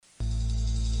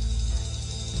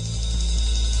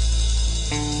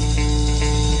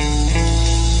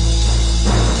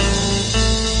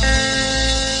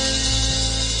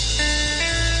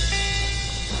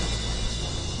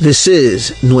This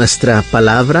is Nuestra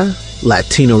Palabra,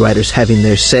 Latino writers having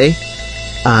their say,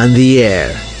 on the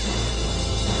air.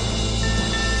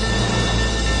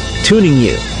 Tuning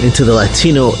you into the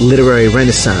Latino literary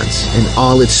renaissance in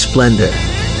all its splendor.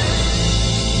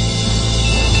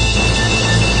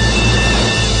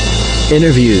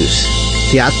 Interviews,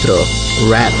 teatro,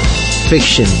 rap,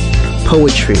 fiction,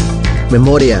 poetry,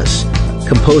 memorias,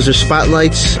 composer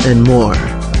spotlights, and more.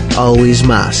 Always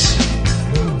más.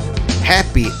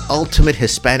 Happy Ultimate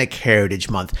Hispanic Heritage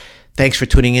Month. Thanks for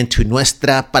tuning in to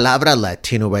Nuestra Palabra,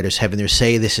 Latino writers having their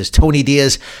say. This is Tony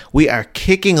Diaz. We are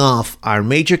kicking off our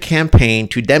major campaign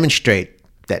to demonstrate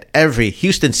that every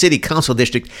Houston City Council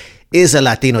district is a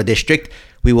Latino district.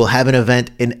 We will have an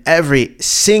event in every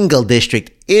single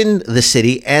district in the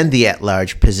city and the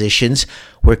at-large positions.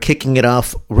 We're kicking it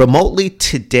off remotely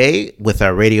today with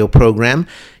our radio program.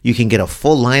 You can get a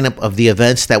full lineup of the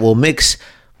events that will mix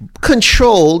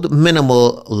controlled,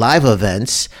 minimal live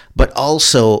events, but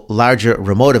also larger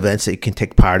remote events that you can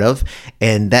take part of.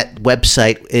 And that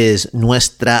website is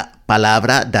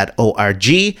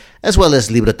nuestrapalabra.org, as well as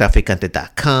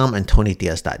librotraficante.com and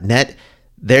tonydiaz.net.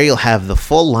 There you'll have the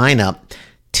full lineup.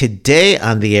 Today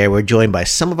on the air, we're joined by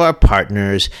some of our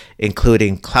partners,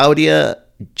 including Claudia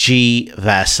G.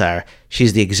 Vassar.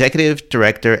 She's the Executive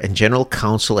Director and General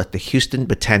Counsel at the Houston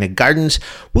Botanic Gardens.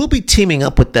 We'll be teaming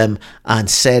up with them on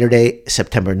Saturday,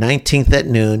 September 19th at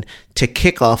noon to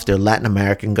kick off their Latin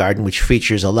American garden, which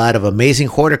features a lot of amazing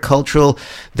horticultural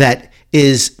that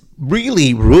is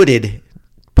really rooted,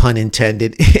 pun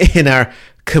intended, in our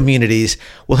communities.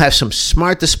 We'll have some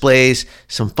smart displays,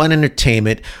 some fun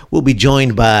entertainment. We'll be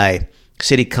joined by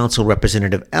City Council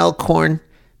Representative Alcorn.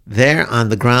 There on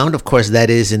the ground, of course, that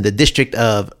is in the district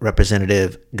of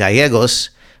Representative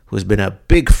Gallegos, who's been a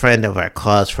big friend of our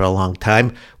cause for a long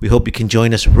time. We hope you can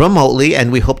join us remotely,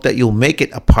 and we hope that you'll make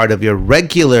it a part of your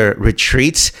regular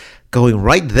retreats, going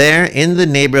right there in the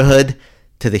neighborhood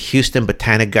to the Houston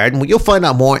Botanic Garden. Well, you'll find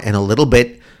out more in a little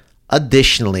bit.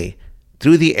 Additionally,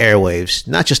 through the airwaves,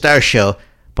 not just our show,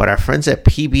 but our friends at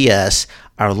PBS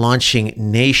are launching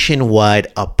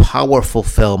nationwide a powerful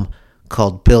film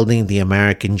called Building the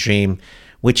American Dream,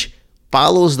 which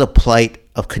follows the plight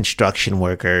of construction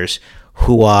workers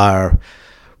who are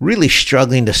really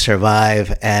struggling to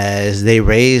survive as they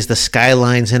raise the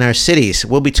skylines in our cities.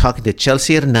 We'll be talking to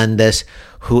Chelsea Hernandez,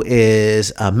 who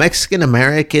is a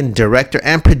Mexican-American director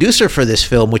and producer for this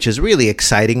film, which is really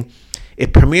exciting.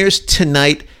 It premieres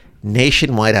tonight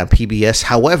nationwide on PBS.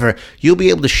 However, you'll be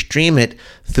able to stream it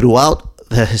throughout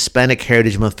the Hispanic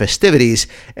Heritage Month festivities,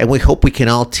 and we hope we can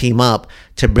all team up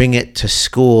to bring it to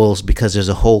schools because there's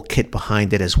a whole kit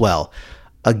behind it as well.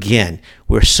 Again,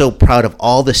 we're so proud of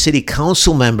all the city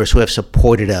council members who have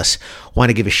supported us. Want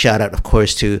to give a shout out, of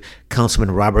course, to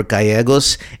Councilman Robert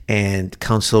Gallegos and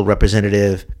Council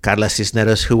Representative Carla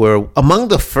Cisneros, who were among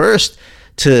the first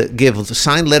to give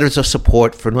signed letters of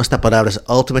support for Nuestra Palabra's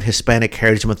Ultimate Hispanic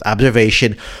Heritage Month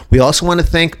observation. We also want to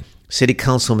thank City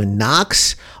Councilman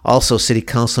Knox, also City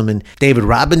Councilman David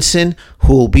Robinson,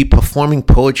 who will be performing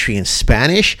poetry in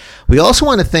Spanish. We also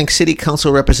want to thank City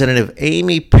Council Representative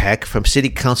Amy Peck from City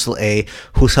Council A,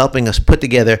 who's helping us put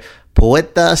together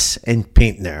Poetas en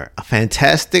Pintner, a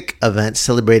fantastic event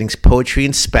celebrating poetry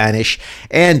in Spanish.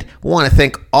 And we want to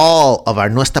thank all of our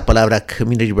Nuestra Palabra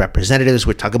community representatives.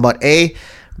 We're talking about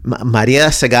Maria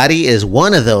Sagari is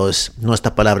one of those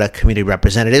Nuestra Palabra community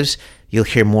representatives. You'll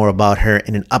hear more about her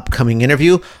in an upcoming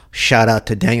interview. Shout out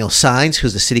to Daniel Sines,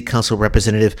 who's the City Council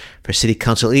representative for City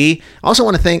Council E. I also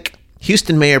want to thank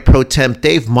Houston Mayor Pro Tem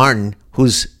Dave Martin,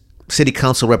 who's City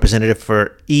Council representative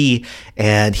for E,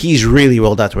 and he's really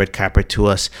rolled out the red carpet to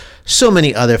us. So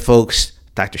many other folks,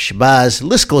 Dr. Shabazz,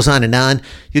 list goes on and on.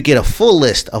 You get a full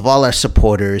list of all our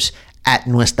supporters at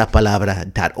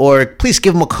nuestrapalabra.org. Please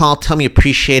give them a call. Tell me you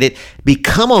appreciate it.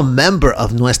 Become a member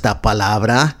of Nuestra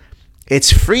Palabra.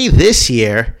 It's free this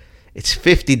year. It's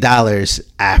 $50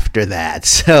 after that.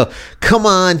 So come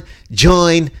on,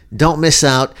 join, don't miss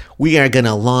out. We are going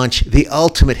to launch the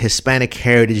Ultimate Hispanic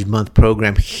Heritage Month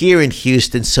program here in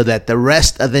Houston so that the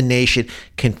rest of the nation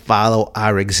can follow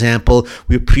our example.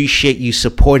 We appreciate you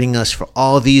supporting us for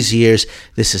all these years.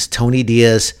 This is Tony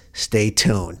Diaz. Stay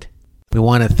tuned. We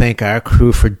want to thank our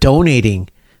crew for donating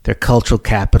their cultural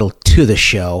capital to the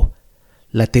show.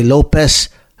 Leti Lopez,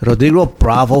 Rodrigo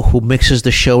Bravo, who mixes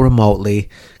the show remotely,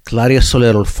 Claudia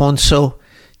Soler Alfonso,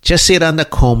 Jesse Aranda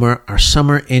Comer, our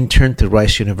summer intern through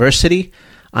Rice University,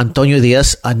 Antonio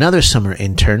Diaz, another summer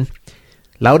intern,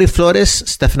 Laurie Flores,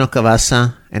 Stefano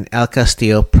Cavazza, and Al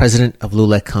Castillo, president of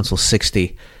LULAC Council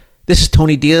 60. This is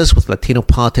Tony Diaz with Latino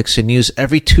Politics and News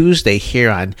every Tuesday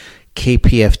here on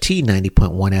KPFT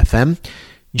 90.1 FM.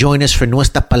 Join us for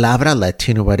Nuestra Palabra,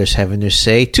 Latino Writers Having Their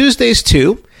Say, Tuesdays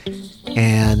too.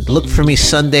 And look for me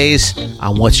Sundays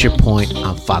on What's Your Point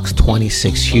on Fox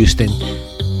 26 Houston.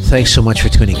 Thanks so much for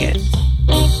tuning in.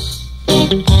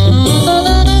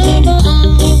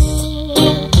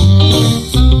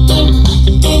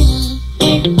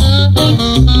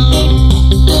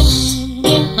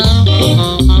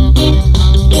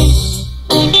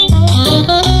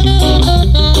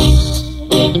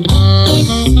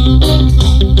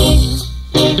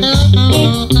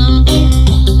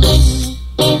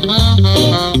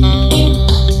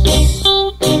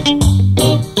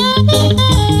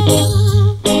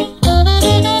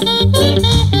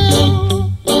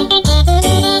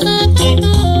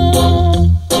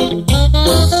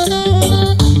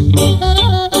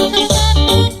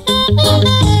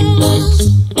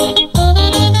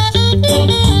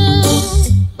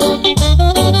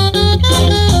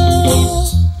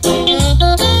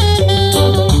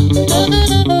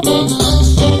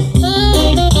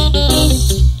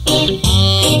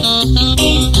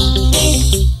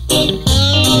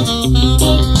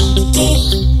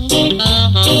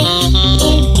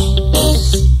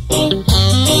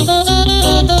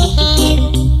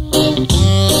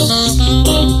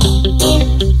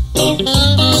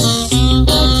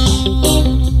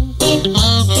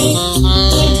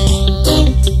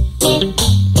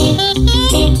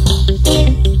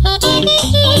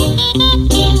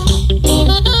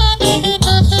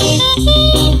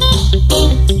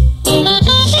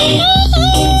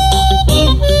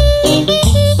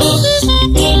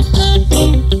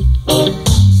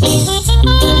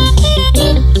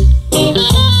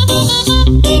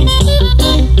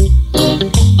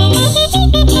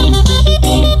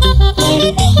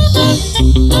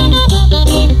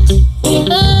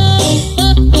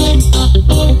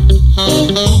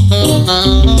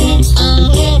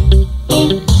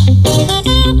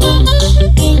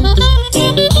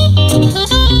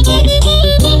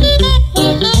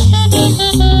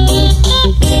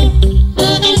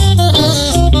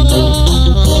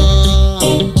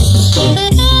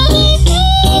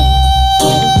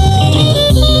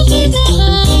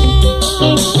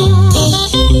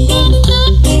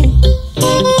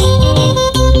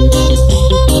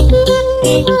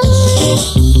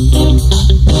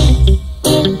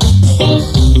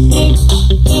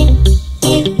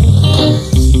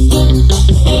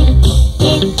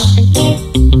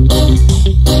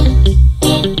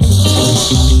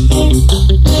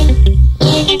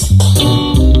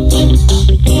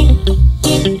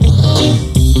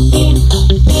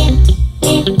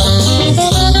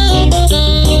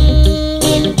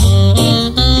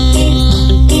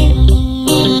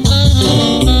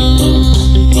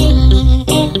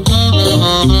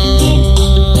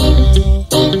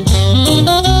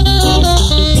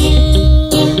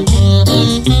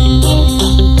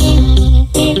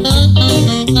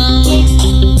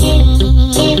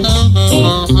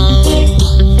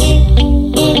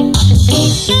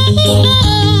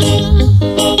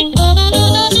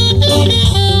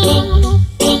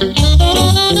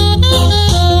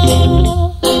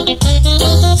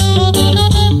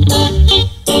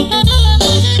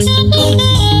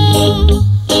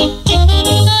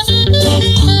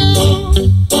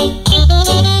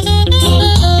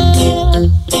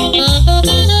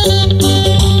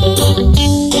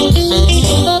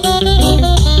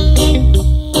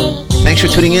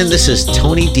 This is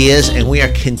Tony Diaz, and we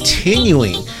are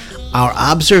continuing our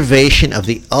observation of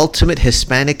the Ultimate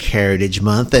Hispanic Heritage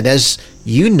Month. And as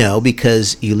you know,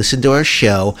 because you listen to our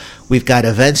show, we've got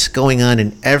events going on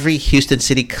in every Houston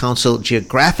City Council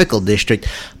geographical district,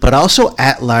 but also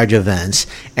at-large events.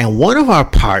 And one of our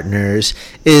partners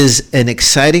is an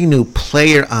exciting new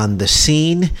player on the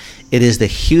scene. It is the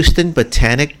Houston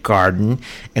Botanic Garden,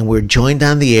 and we're joined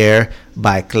on the air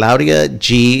by Claudia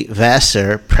G.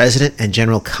 Vassar, President and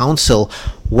General Counsel.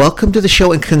 Welcome to the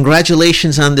show, and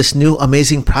congratulations on this new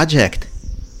amazing project.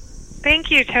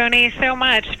 Thank you, Tony, so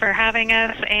much for having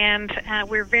us, and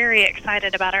we're very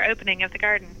excited about our opening of the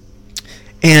garden.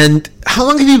 And how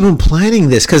long have you been planning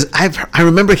this? Because I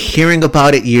remember hearing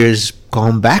about it years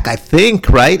gone back, I think,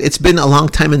 right? It's been a long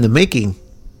time in the making.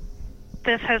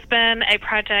 This has been a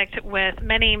project with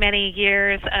many, many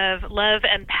years of love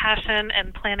and passion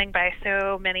and planning by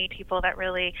so many people that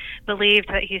really believed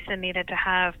that Houston needed to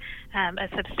have a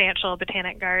substantial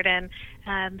botanic garden.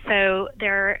 So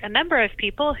there are a number of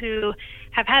people who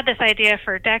have had this idea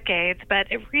for decades,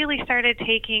 but it really started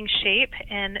taking shape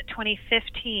in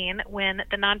 2015 when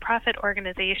the nonprofit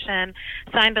organization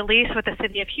signed a lease with the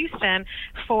city of Houston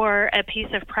for a piece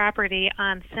of property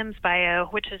on Sims Bayou,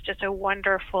 which is just a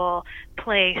wonderful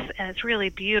place, and it's a really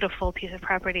beautiful piece of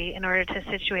property in order to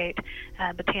situate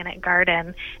a botanic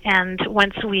garden. And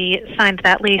once we signed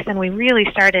that lease, then we really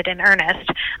started in earnest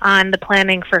on the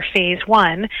planning for phase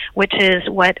 1, which is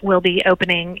what will be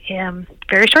opening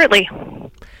very shortly.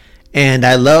 And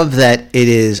I love that it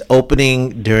is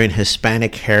opening during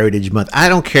Hispanic Heritage Month. I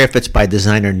don't care if it's by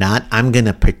design or not. I'm going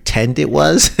to pretend it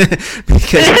was.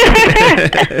 Because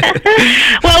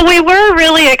well, we were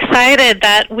really excited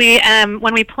that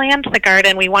when we planned the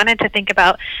garden, we wanted to think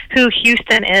about who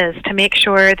Houston is to make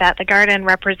sure that the garden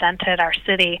represented our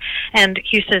city. And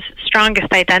Houston's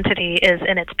strongest identity is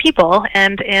in its people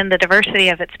and in the diversity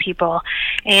of its people.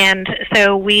 And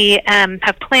so we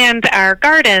have planned our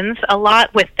gardens a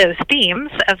lot with those themes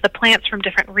of the plants from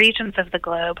different regions of the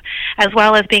globe, as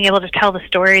well as being able to tell the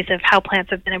stories of how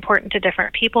plants have been important to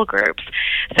different people groups.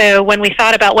 So when we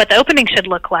thought about what the opening should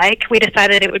look like, we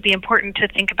decided it would be important to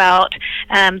think about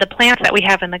the plants that we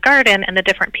have in the garden and the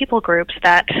different people groups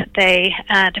that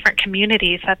different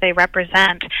communities that they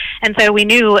represent. And so we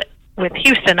knew with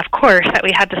Houston, of course, that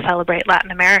we had to celebrate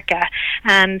Latin America.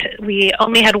 And we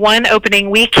only had one opening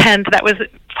weekend that was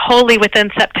wholly within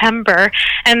September.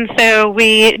 And so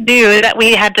we knew that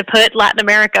we had to put Latin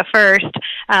America first,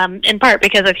 in part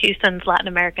because of Houston's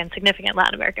significant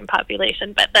Latin American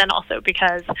population, but then also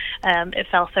because it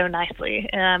fell so nicely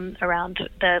around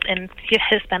in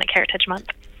Hispanic Heritage Month.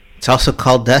 It's also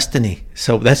called Destiny.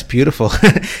 So that's beautiful.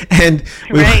 And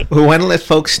we want to let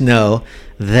folks know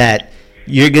that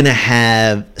you're going to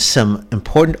have some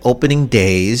important opening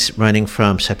days running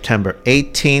from September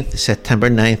 18th, September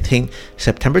 19th,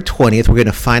 September 20th. We're going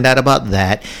to find out about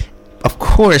that. Of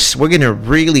course, we're going to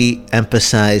really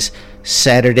emphasize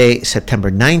Saturday, September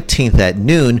 19th at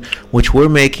noon, which we're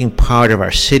making part of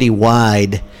our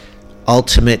citywide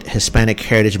Ultimate Hispanic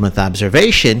Heritage Month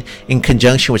observation in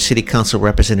conjunction with City Council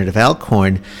Representative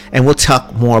Alcorn, and we'll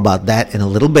talk more about that in a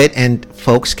little bit. And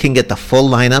folks can get the full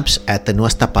lineups at the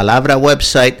Nuestra Palabra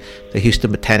website, the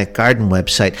Houston Botanic Garden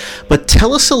website. But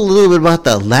tell us a little bit about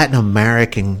the Latin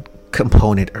American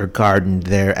component or garden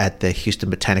there at the Houston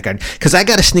Botanic Garden, because I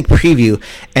got a sneak preview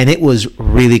and it was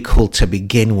really cool to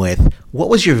begin with. What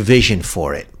was your vision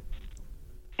for it?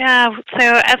 Yeah,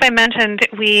 so as I mentioned,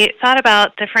 we thought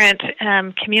about different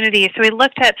communities. So we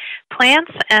looked at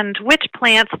plants and which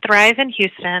plants thrive in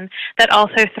Houston that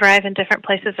also thrive in different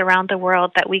places around the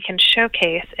world that we can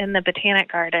showcase in the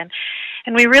Botanic Garden.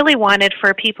 And we really wanted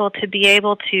for people to be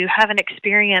able to have an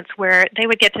experience where they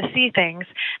would get to see things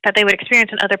that they would experience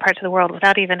in other parts of the world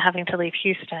without even having to leave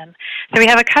Houston. So we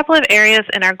have a couple of areas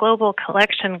in our global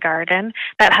collection garden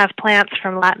that have plants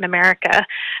from Latin America.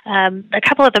 A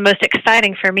couple of the most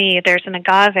exciting for me, there's an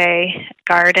agave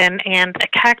garden and a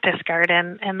cactus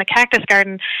garden. And the cactus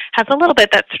garden has a little bit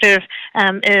that sort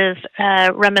of is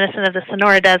reminiscent of the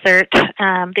Sonora Desert.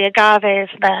 The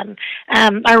agaves then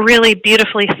are really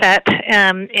beautifully set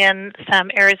in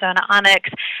some Arizona onyx,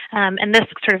 and this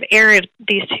sort of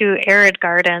these two arid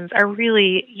gardens are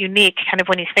really unique, kind of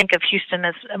when you think of Houston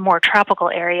as a more tropical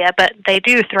area, but they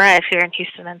do thrive here in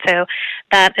Houston, and so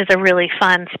that is a really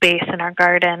fun space in our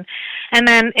garden. And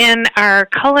then in our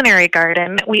culinary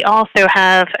garden, we also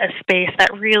have a space that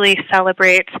really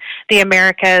celebrates the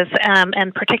Americas,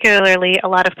 and particularly a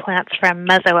lot of plants from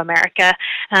Mesoamerica,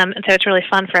 and so it's really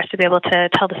fun for us to be able to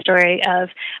tell the story of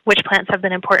which plants have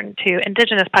been important to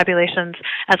indigenous populations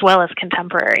as well as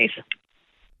contemporaries.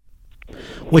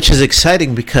 Which is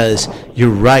exciting because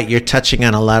you're right, you're touching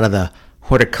on a lot of the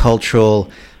horticultural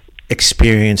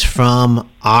experience from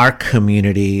our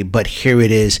community, but here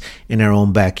it is in our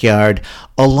own backyard,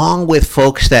 along with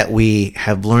folks that we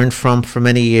have learned from for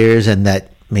many years and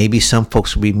that maybe some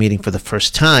folks will be meeting for the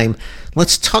first time.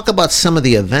 Let's talk about some of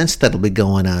the events that will be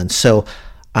going on. So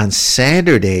on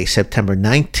Saturday, September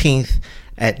 19th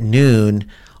at noon,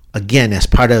 again, as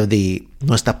part of the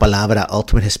Nuestra Palabra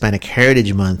Ultimate Hispanic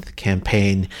Heritage Month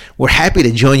campaign, we're happy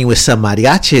to join you with some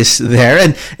mariachis there.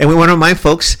 And we want to remind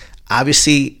folks,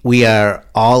 obviously, we are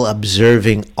all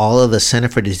observing all of the Center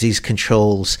for Disease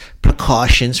Control's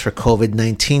precautions for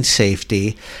COVID-19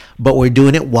 safety, but we're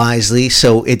doing it wisely.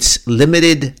 So it's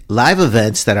limited live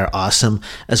events that are awesome,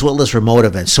 as well as remote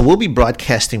events. So we'll be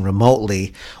broadcasting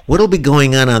remotely. What'll be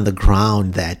going on the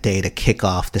ground that day to kick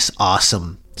off this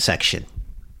awesome section?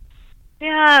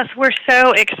 Yes, we're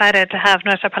so excited to have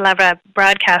Nuestra Palabra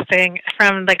broadcasting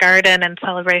from the garden and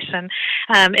celebration.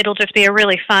 It'll just be a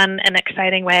really fun and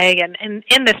exciting way. And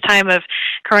in this time of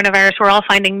coronavirus, we're all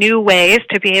finding new ways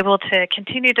to be able to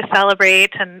continue to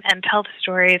celebrate and tell the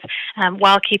stories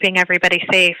while keeping everybody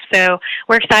safe. So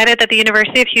we're excited that the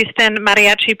University of Houston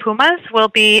Mariachi Pumas will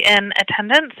be in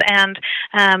attendance and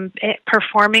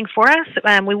performing for us.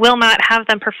 We will not have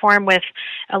them perform with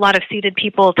a lot of seated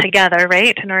people together,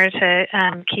 right, in order to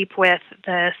keep with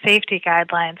the safety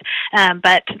guidelines.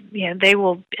 But they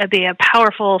will be a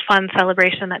powerful, fun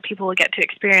celebration that people will get to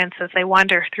experience as they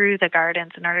wander through the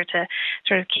gardens in order to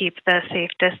sort of keep the safe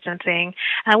distancing.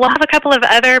 We'll have a couple of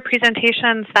other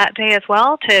presentations that day as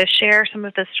well to share some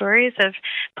of the stories of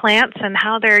plants and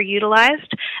how they're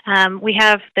utilized. We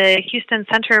have the Houston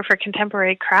Center for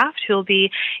Contemporary Craft, who will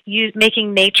be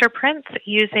making nature prints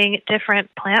using different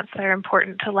plants that are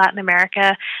important to Latin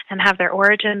America and have their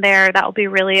origin there. That will be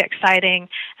really exciting.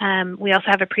 We also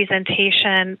have a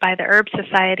presentation by the Herb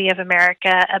Society of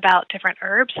America about different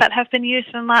herbs that have been used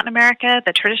in Latin America,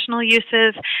 the traditional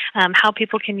uses, how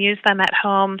people can use them at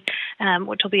home,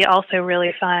 which will be also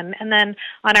really fun. And then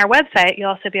on our website, you'll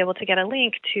also be able to get a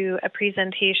link to a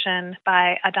presentation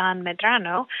by Adan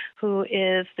Medrano, who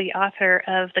is the author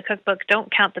of the cookbook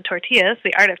Don't Count the Tortillas,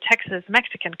 The Art of Texas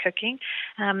Mexican Cooking.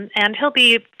 And he'll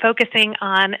be focusing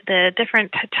on the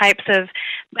different types of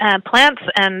plants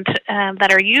and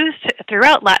that are used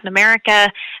throughout Latin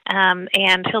America,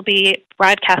 and he'll be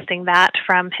broadcasting that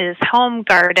from his home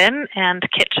garden and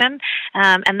kitchen,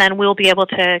 and then we'll be able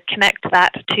to connect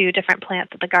that to different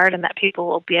plants at the garden that people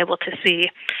will be able to see.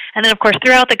 And then, of course,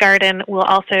 throughout the garden, we'll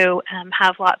also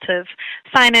have lots of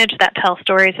signage that tell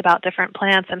stories about different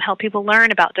plants and help people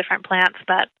learn about different plants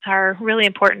that are really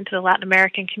important to the Latin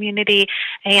American community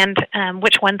and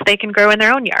which ones they can grow in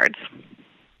their own yards.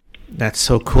 That's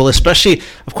so cool, especially,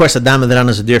 of course, Adan Medrano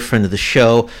is a dear friend of the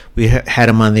show. We had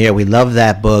him on the air. We love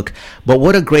that book. But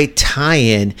what a great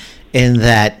tie-in in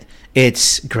that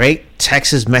it's great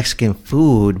Texas Mexican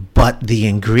food, but the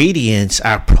ingredients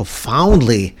are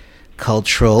profoundly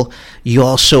cultural. You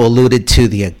also alluded to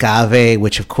the agave,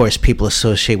 which, of course, people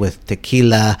associate with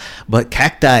tequila. But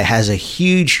cacti has a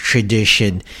huge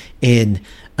tradition in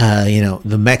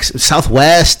the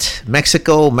Southwest,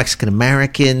 Mexico, Mexican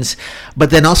Americans.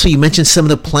 But then also you mentioned some of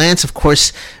the plants, of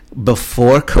course,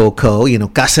 before cocoa.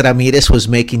 Casa Ramirez was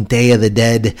making Day of the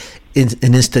Dead an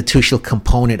institutional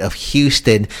component of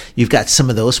Houston. You've got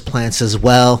some of those plants as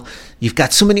well. You've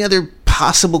got so many other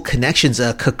possible connections.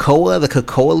 The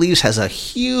cocoa leaves has a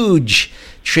huge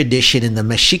tradition in the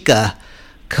Mexica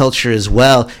culture as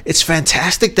well. It's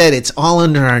fantastic that it's all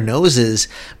under our noses,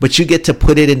 but you get to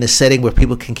put it in a setting where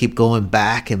people can keep going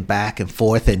back and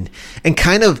forth and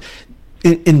kind of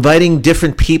inviting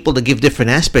different people to give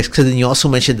different aspects, because then you also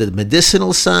mentioned the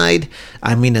medicinal side.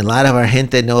 I mean, a lot of our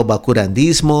gente know about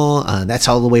curandismo. That's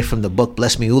all the way from the book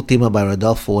Bless Me Ultima by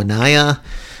Rodolfo Anaya.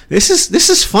 This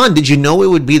is fun. Did you know it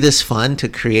would be this fun to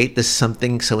create this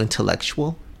something so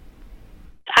intellectual?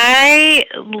 I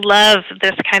love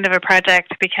this kind of a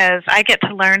project because I get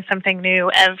to learn something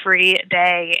new every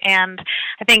day. And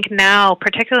I think now,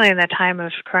 particularly in the time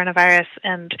of coronavirus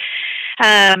and,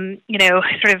 I'm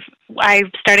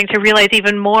starting to realize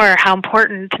even more how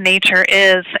important nature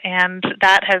is. And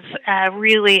that has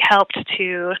really helped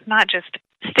to not just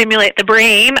stimulate the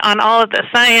brain on all of the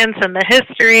science and the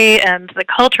history and the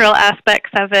cultural aspects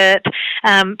of it,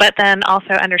 but then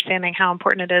also understanding how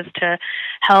important it is to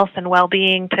health and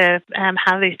well-being to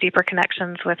have these deeper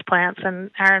connections with plants and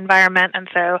our environment. And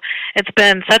so it's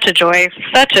been such a joy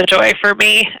for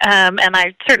me, and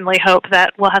I certainly hope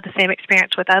that we'll have the same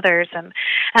experience with others. And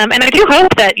I do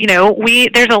hope that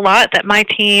there's a lot that my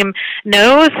team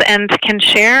knows and can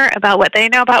share about what they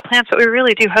know about plants, but we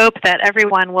really do hope that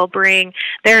everyone will bring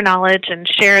their knowledge and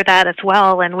share that as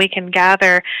well, and we can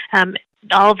gather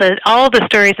all the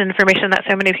stories and information that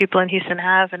so many people in Houston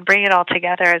have and bring it all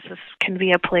together as this can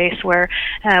be a place where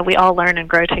we all learn and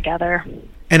grow together.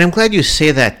 And I'm glad you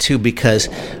say that too, because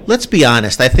let's be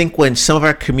honest, I think when some of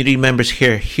our community members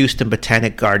hear Houston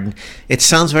Botanic Garden, it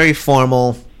sounds very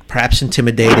formal, perhaps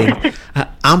intimidating.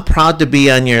 I'm proud to be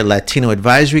on your Latino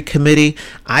Advisory Committee.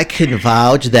 I can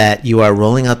vouch that you are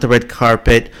rolling out the red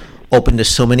carpet, open to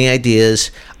so many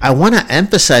ideas. I want to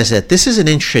emphasize that this is an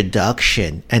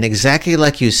introduction, and exactly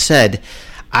like you said,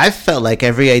 I felt like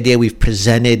every idea we've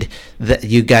presented, that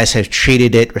you guys have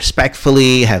treated it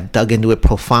respectfully, have dug into it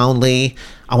profoundly.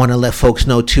 I want to let folks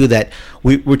know too that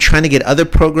we're trying to get other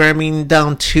programming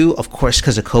down too. Of course,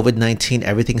 because of COVID-19,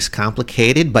 everything's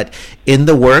complicated, but in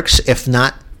the works, if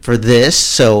not for this,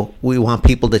 so we want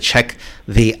people to check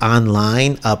the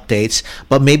online updates.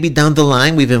 But maybe down the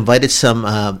line, we've invited some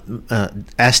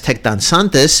Aztec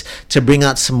danzantes to bring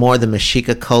out some more of the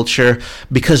Mexica culture,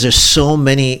 because there's so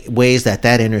many ways that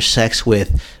intersects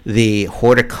with the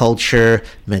horticulture,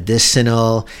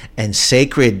 medicinal, and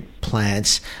sacred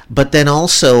plants, but then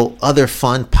also other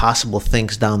fun possible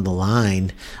things down the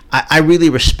line. I really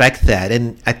respect that,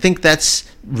 and I think that's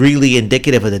really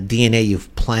indicative of the DNA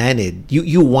you've planted.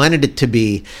 You wanted it to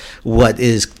be what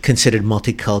is considered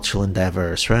multicultural and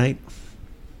diverse, right?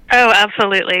 Oh,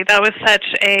 absolutely. That was such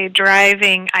a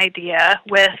driving idea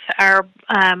with our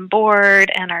board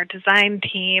and our design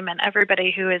team and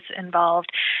everybody who is involved.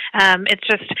 It's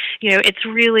just, it's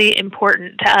really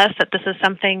important to us that this is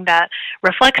something that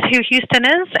reflects who Houston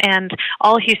is, and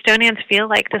all Houstonians feel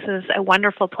like this is a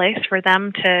wonderful place for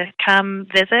them to come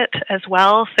visit as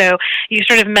well. So you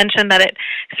sort of mentioned that it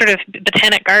sort of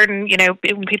Botanic Garden,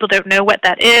 when people don't know what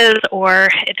that is, or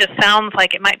it just sounds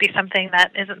like it might be something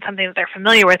that isn't something that they're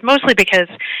familiar with, mostly because,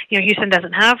 Houston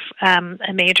doesn't have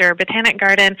a major botanic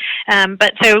garden.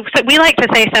 But so we like to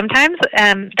say sometimes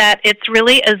that it's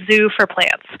really a zoo for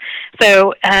plants.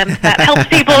 So that helps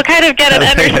people kind of get an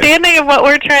understanding of what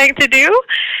we're trying to do.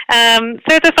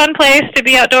 So it's a fun place to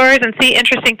be outdoors and see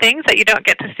interesting things that you don't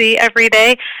get to see every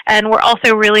day. And we're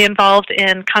also really involved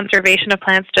in conservation of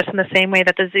plants, just in the same way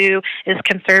that the zoo is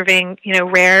conserving,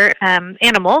 rare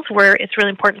animals, where it's really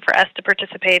important for us to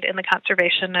participate in the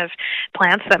conservation of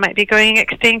plants that might be going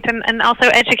extinct, and also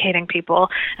educating people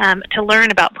to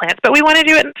learn about plants. But we want to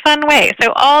do it in a fun way.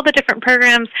 So all the different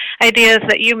programs, ideas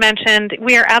that you mentioned,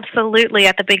 we are absolutely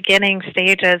at the beginning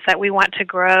stages that we want to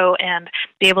grow and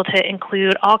be able to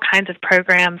include all kinds of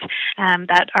programs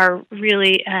that are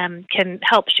really can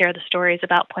help share the stories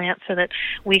about plants, so that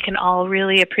we can all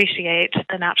really appreciate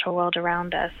the natural world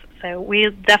around us. So we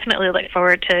definitely look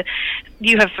forward to,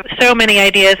 you have so many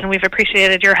ideas, and we've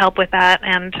appreciated your help with that,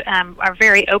 and are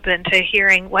very open to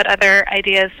hearing what other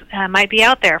ideas might be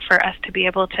out there for us to be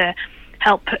able to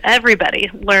help everybody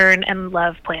learn and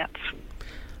love plants.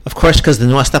 Of course, because the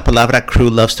Nuestra Palabra crew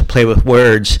loves to play with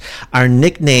words, our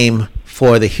nickname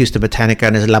for the Houston Botanic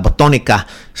Garden is La Botónica.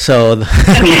 So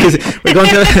we're going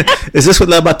to, is this with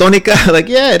La Botónica? Like,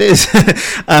 yeah, it is.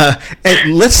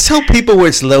 And let's tell people where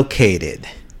it's located.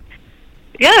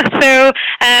 Yeah, so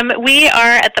we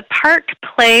are at the Park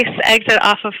Place exit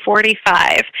off of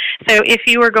 45. So if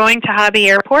you were going to Hobby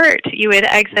Airport, you would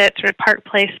exit sort of Park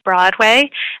Place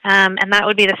Broadway, and that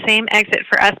would be the same exit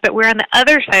for us, but we're on the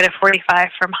other side of 45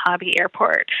 from Hobby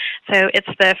Airport. So it's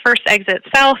the first exit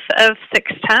south of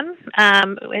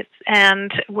 610,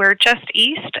 and we're just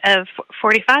east of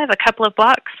 45, a couple of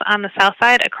blocks on the south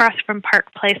side, across from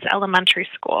Park Place Elementary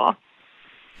School.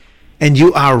 And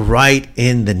you are right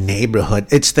in the neighborhood.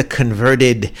 It's the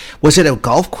converted, was it a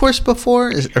golf course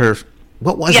before? Or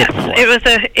what was it before?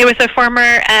 Yes, it was a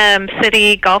former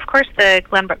city golf course, the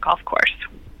Glenbrook Golf Course.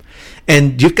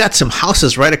 And you've got some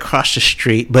houses right across the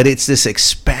street, but it's this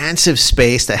expansive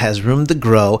space that has room to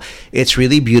grow. It's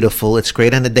really beautiful. It's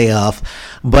great on the day off.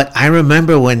 But I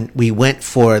remember when we went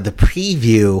for the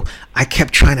preview, I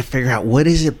kept trying to figure out, what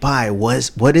is it by?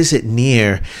 What is it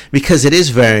near? Because it is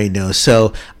very new.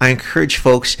 So I encourage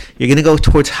folks, you're going to go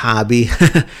towards Hobby,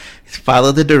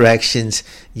 follow the directions,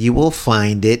 you will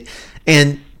find it.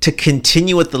 And to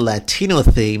continue with the Latino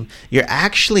theme, you're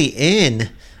actually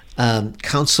in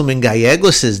Councilman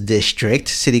Gallegos' district,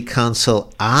 City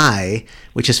Council I,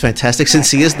 which is fantastic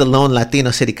since he is the lone Latino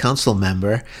city council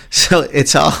member. So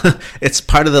it's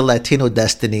part of the Latino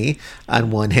destiny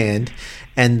on one hand.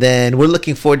 And then we're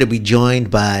looking forward to be joined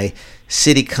by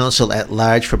City Council at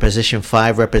Large for Position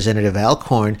 5, Representative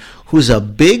Alcorn, who's a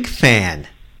big fan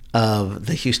of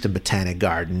the Houston Botanic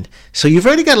Garden. So you've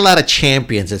already got a lot of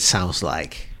champions, it sounds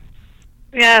like.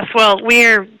 Yes, well,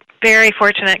 we're very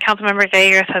fortunate. Councilmember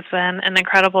Gallegos has been an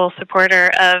incredible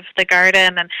supporter of the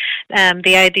garden, and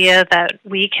the idea that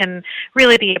we can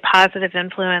really be a positive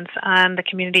influence on the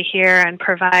community here and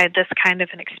provide this kind of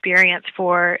an experience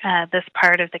for this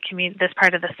part of the community, this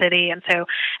part of the city. And so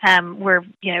we're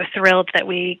thrilled that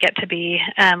we get to be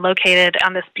located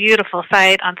on this beautiful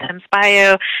site on Sims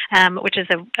Bayou, which is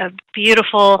a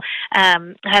beautiful,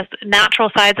 has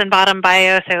natural sides and bottom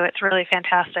bayou, so it's really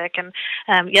fantastic.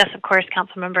 And yes, of course,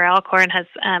 Councilmember Alcorn has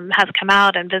come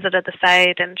out and visited the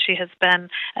site, and she has been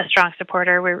a strong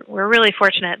supporter. We're really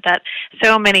fortunate that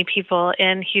so many people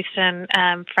in Houston,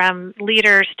 from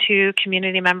leaders to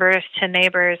community members to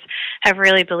neighbors, have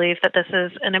really believed that this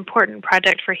is an important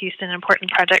project for Houston, an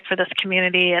important project for this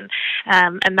community, and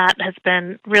that has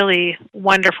been really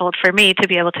wonderful for me to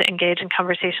be able to engage in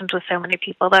conversations with so many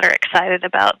people that are excited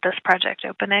about this project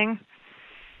opening.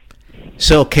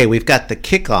 So, okay, we've got the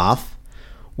kickoff.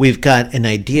 We've got an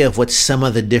idea of what some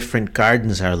of the different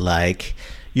gardens are like.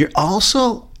 You're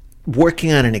also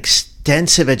working on an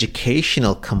extensive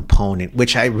educational component,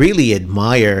 which I really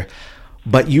admire,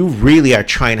 but you really are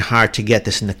trying hard to get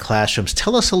this in the classrooms.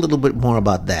 Tell us a little bit more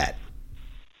about that.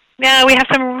 Yeah, we have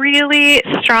some really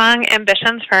strong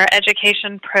ambitions for our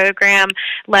education program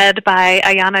led by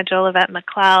Ayanna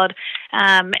Jolivet-McLeod.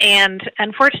 And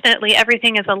unfortunately,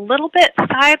 everything is a little bit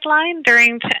sidelined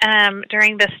during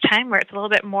this time where it's a little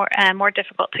bit more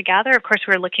difficult to gather. Of course,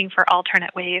 we're looking for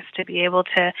alternate ways to be able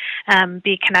to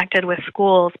be connected with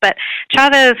schools. But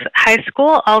Chavez High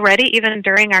School already, even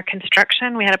during our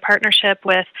construction, we had a partnership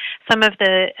with some of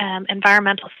the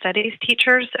environmental studies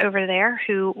teachers over there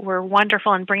who were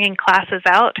wonderful in bringing classes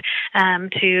out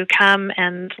to come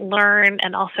and learn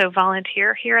and also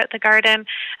volunteer here at the garden.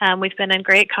 We've been in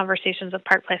great conversations with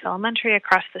Park Place Elementary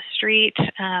across the street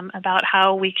about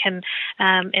how we can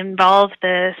involve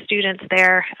the students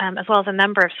there, as well as a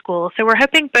number of schools. So we're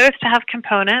hoping both to have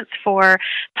components for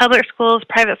public schools,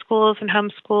 private schools, and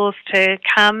home schools to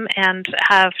come and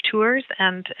have tours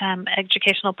and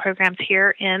educational programs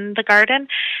here in the garden,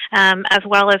 as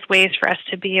well as ways for us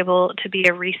to be able to be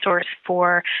a resource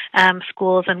for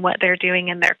schools and what they're doing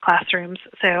in their classrooms.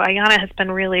 So Ayanna has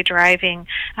been really driving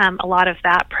a lot of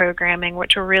that programming,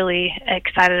 which we're really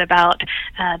excited about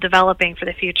developing for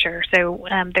the future. So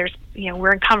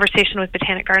we're in conversation with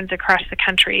Botanic Gardens across the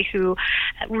country who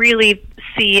really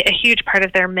see a huge part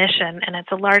of their mission, and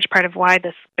it's a large part of why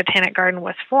this Botanic Garden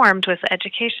was formed, was the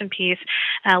education piece.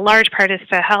 A large part is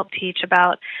to help teach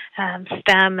about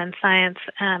STEM and science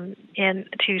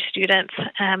to students.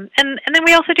 And then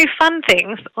we also do fun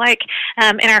things, like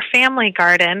in our family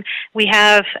garden, we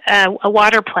have a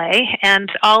water play, and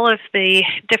all of the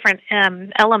different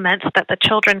elements that the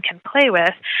children can play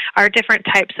with are different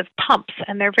types of pumps,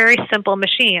 and they're very simple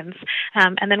machines.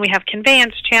 And then we have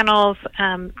conveyance channels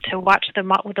to watch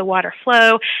the water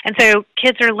flow. And so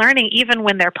kids are learning even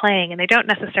when they're playing, and they don't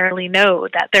necessarily know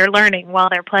that they're learning while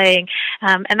they're playing.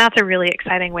 And that's a really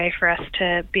exciting way for us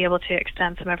to be able to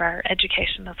extend some of our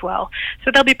education as well.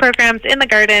 So there'll be programs in the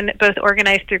garden, both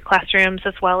organized through classrooms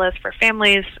as well as for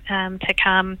families to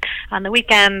come on the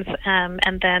weekends,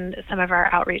 and then some of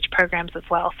our outreach programs as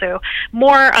well. So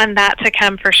more on that to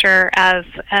come for sure as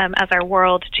our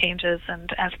world changes and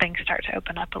as things start to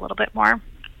open up a little bit more.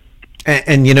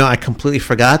 And I completely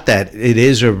forgot that it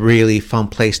is a really fun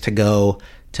place to go,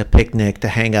 to picnic, to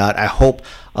hang out. I hope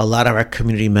a lot of our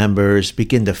community members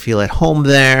begin to feel at home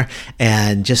there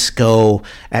and just go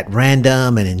at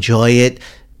random and enjoy it.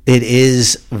 It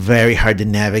is very hard to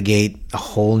navigate a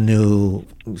whole new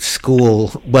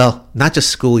school, well, not just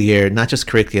school year, not just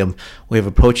curriculum, we have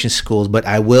approaching schools, but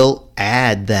I will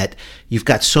add that you've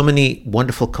got so many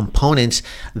wonderful components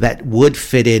that would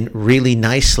fit in really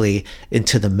nicely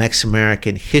into the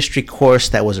Mexican history course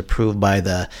that was approved by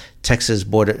the Texas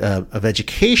Board of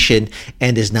Education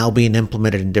and is now being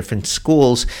implemented in different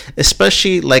schools,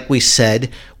 especially, like we said,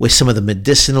 with some of the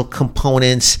medicinal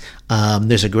components.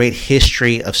 There's a great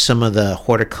history of some of the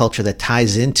horticulture that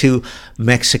ties into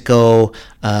Mexico,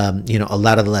 a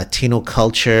lot of the Latino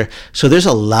culture. So there's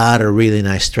a lot of really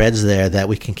nice threads there that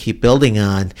we can keep building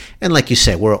on. And like you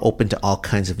said, we're open to all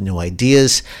kinds of new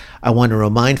ideas. I want to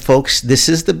remind folks, this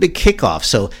is the big kickoff.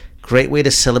 So great way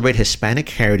to celebrate Hispanic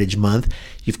Heritage Month.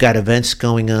 You've got events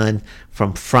going on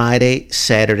from Friday,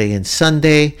 Saturday, and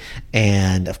Sunday.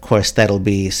 And of course, that'll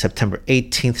be September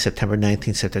 18th, September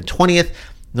 19th, September 20th.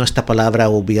 Nuestra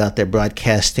Palabra will be out there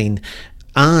broadcasting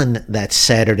on that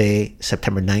Saturday,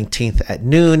 September 19th at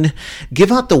noon.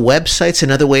 Give out the websites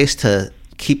and other ways to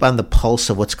keep on the pulse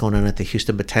of what's going on at the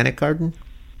Houston Botanic Garden.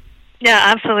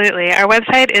 Yeah, absolutely. Our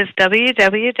website is www.hbg.org.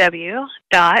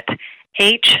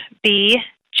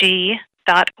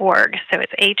 So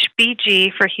it's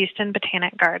HBG for Houston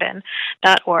Botanic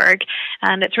Garden.org.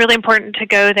 And it's really important to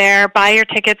go there, buy your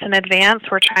tickets in advance.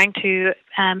 We're trying to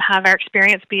have our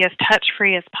experience be as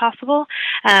touch-free as possible.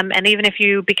 And even if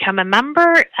you become a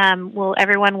member,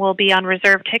 everyone will be on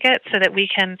reserve tickets so that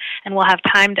we'll have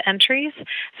timed entries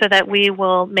so that we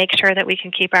will make sure that we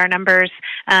can keep our numbers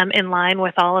in line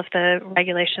with all of the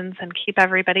regulations and keep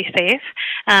everybody safe.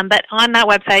 But on that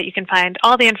website, you can find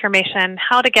all the information,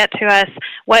 how to get to us,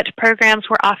 what programs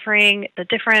we're offering, the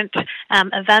different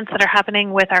events that are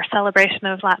happening with our celebration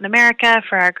of Latin America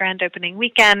for our grand opening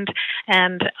weekend,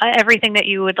 and everything that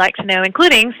you would like to know,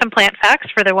 including some plant facts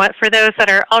for those that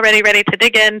are already ready to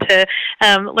dig into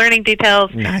learning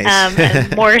details. Nice.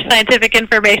 And more scientific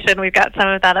information. We've got some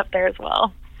of that up there as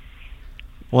well.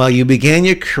 Well, you began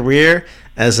your career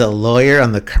as a lawyer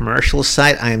on the commercial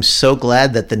side. I am so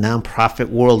glad that the nonprofit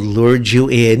world lured you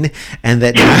in, and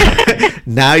that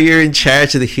now you're in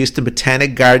charge of the Houston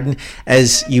Botanic Garden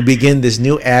as you begin this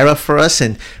new era for us.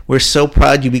 And we're so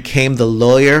proud you became the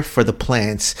lawyer for the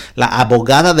plants, la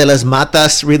abogada de las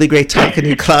matas. Really great talking to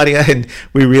you, Claudia, and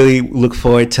we really look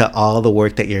forward to all the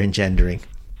work that you're engendering.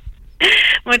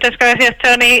 Muchas gracias,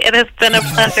 Tony. It has been a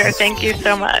pleasure. Thank you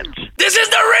so much. This is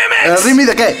the remix. ¿El remix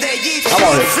de qué? Vamos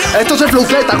a ver. Esto es el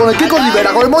Fluceta con el Kiko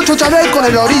Rivera, con el Moncho Chanel, con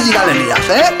el original Elías,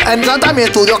 ¿eh? En Santa mi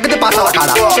estudio, ¿qué te pasa la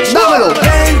cara? ¡Dámelo!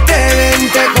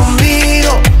 Vente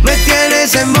conmigo. Me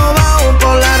tienes embobado,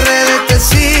 por las redes te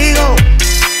sigo.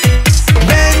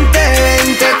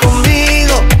 Vente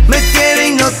conmigo. Me tienes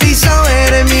hipnotizado,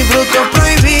 eres mi fruto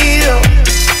prohibido.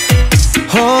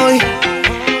 Hoy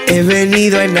he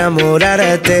venido a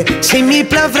enamorarte. Si mi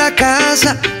plan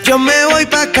fracasa, yo me voy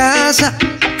pa' casa.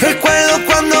 Recuerdo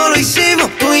cuando lo hicimos,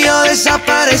 tú y yo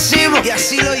desaparecimos. Y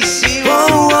así lo hicimos.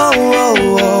 Oh, oh,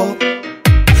 oh, oh.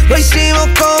 Lo hicimos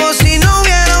como si no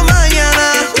hubiera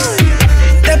mañana.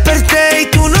 Desperté y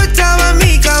tú no estabas en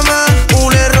mi cama.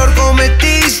 Un error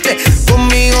cometiste,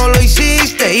 conmigo lo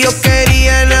hiciste. Yo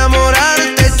quería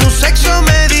enamorarte, tu sexo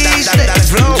me diste.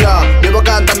 Ya, vivo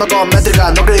cantando con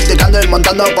métricas, no criticando y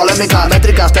montando polémicas.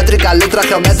 Métricas, tétricas, letras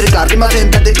geométricas, rimas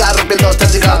sintéticas, rompiendo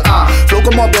estéticas. Flow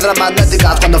como piedras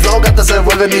magnéticas, cuando flow canta se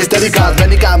vuelven histéricas.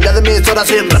 Ven y cambia de mis horas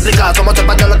sin réplicas. Somos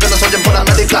españoles que nos oyen por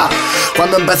América.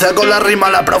 Cuando empecé con la rima,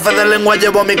 la profe de lengua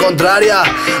llevó mi contraria.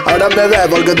 Ahora me ve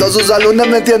porque todos sus alumnos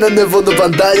me tienen de fondo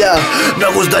pantalla. Me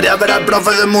gustaría ver al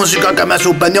profe de música que me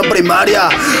suspendió en primaria,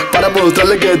 para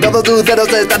mostrarle que todos sus ceros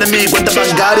están en mi cuenta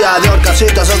bancaria. De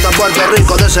Orcasitas hasta Puerto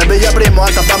Rico, de Sevilla primo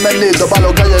hasta Pamelito. Pa'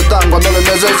 los que ya están cuando les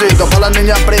necesito. Pa' las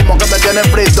niñas primo que me tienen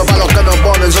frito. Pa' los que nos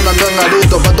ponen sonando en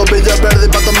garito. Pa' tus villas verdes y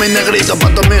pa' todos mis negritos. Pa'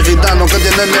 todos mis gitanos que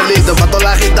tienen delito. Pa' todas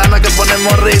las gitanas que ponen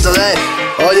morritos,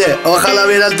 Oye, ojalá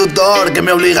viera el tutor que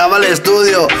me obligaba al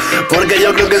estudio, porque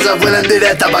yo creo que esa fue la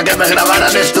indirecta pa' que me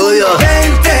grabaran estudio.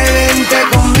 Vente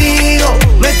conmigo.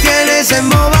 Me tienes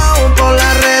embobado, por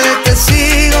las redes te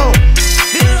sigo.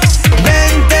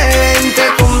 Vente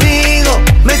conmigo.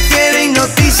 Me tienes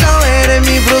hipnotizado, eres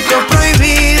mi fruto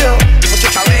prohibido. Mucho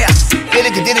chavea,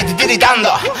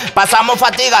 tiritando. Pasamos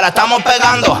fatiga, la estamos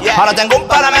pegando. Ahora tengo un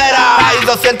Panamera y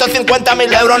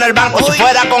 250.000 euros en el banco. Si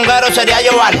fuera conguero sería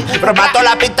Giovanni. Remato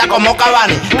la pista como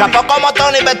Cavani. Capo como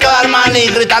Tony, vestido de Armani.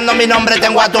 Gritando mi nombre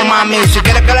tengo a tu mami. Si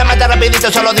quieres que le meta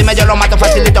rapidito, solo dime, yo lo mato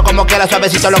facilito. Como quiera,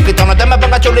 suavecito lo quito. No te me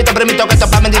pongas chulito, primito, que esto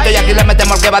es pa' bendito. Y aquí le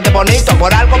metemos el que bate bonito.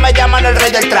 Por algo me llaman el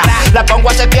rey del trap. La pongo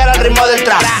a sequear al ritmo del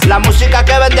trap. La música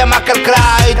que vende más que el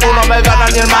crack. Y tú no me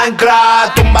ganas ni el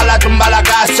Minecraft. Tumba la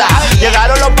casa.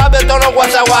 Llegaron los papios, todos los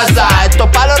guasa. Esto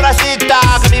pa' los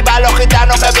racistas, que viva los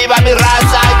gitanos, que viva mi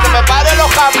raza. Y que me pare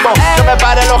los jambos, que me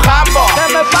pare los jambos.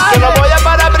 Que no voy a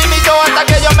parar, primito, hasta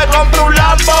que yo me compre un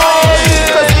Lambo.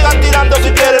 Que sigan tirando si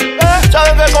quieren,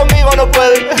 saben que conmigo no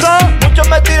pueden. Muchos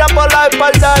me tiran por la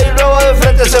espalda y luego de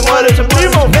frente se mueren, se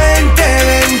primo.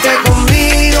 Vente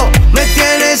conmigo, me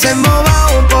tienes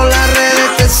embobado, por las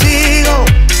redes te sigo.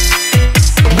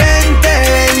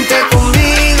 Vente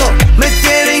conmigo, me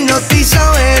tienes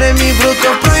hipnotizado, eres mi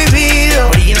fruto prohibido.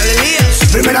 Original Elías.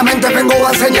 Primeramente vengo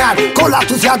a enseñar con la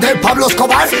astucia de Pablo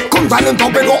Escobar. Con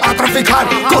talento vengo a traficar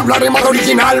con la rima de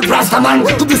original Rastaman.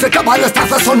 Tú dices que vale, estás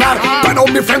de sonar, pero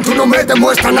mi friend tú no me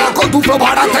demuestras nada. Con tu flow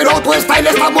baratero, tu style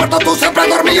está muerto. Tú siempre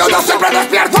dormido, yo siempre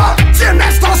despierto. Si en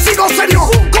esto sigo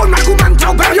serio, con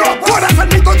argumento bello. Tú eres el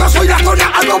mito, yo soy la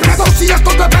historia al dobledo. Si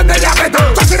esto depende de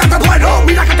Abeta, yo seré de bueno.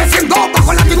 Mira que te siento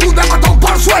bajo la actitud de matón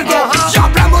por sueldo. Ya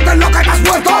hablamos de lo que te has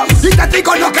muerto y te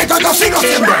digo lo que yo sigo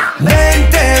siendo.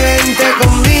 Vente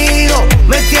conmigo,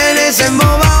 me tienes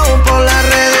embobado, por las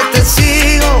redes te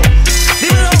sigo.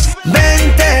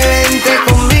 Vente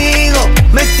conmigo,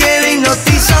 me tienes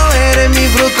hipnotizado, eres mi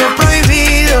fruto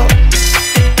prohibido.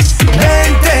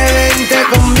 Vente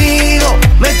conmigo,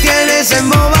 me tienes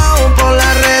embobado, por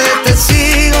las redes te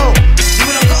sigo.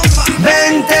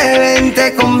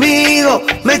 Vente conmigo,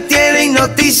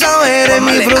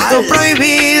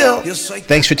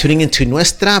 Thanks for tuning in to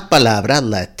Nuestra Palabra,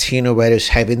 Latino writers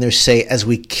having their say as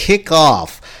we kick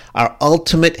off our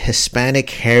Ultimate Hispanic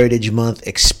Heritage Month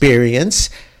experience.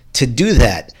 To do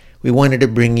that, we wanted to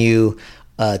bring you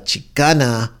a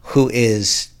Chicana who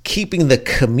is keeping the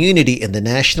community in the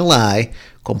national eye,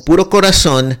 con puro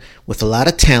corazón, with a lot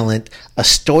of talent, a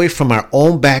story from our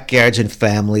own backyards and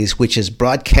families, which is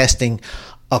broadcasting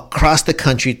across the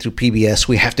country through PBS.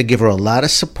 We have to give her a lot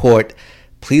of support.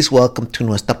 Please welcome to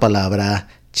Nuestra Palabra,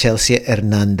 Chelsea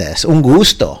Hernandez. Un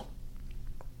gusto.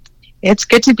 It's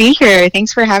good to be here.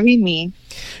 Thanks for having me.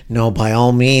 No, by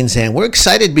all means. And we're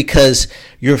excited because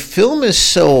your film is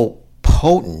so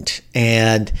potent,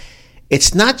 and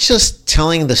it's not just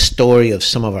telling the story of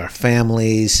some of our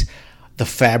families, the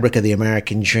fabric of the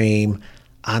American dream.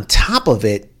 On top of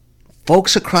it,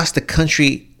 folks across the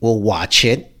country will watch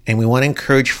it, and we want to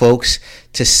encourage folks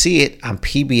to see it on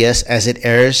PBS as it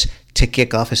airs to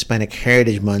kick off Hispanic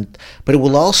Heritage Month, but it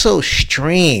will also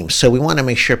stream. So we want to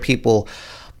make sure people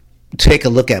take a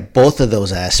look at both of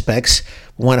those aspects.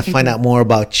 We want to find out more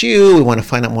about you. We want to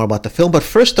find out more about the film. But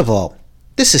first of all,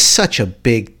 this is such a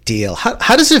big deal.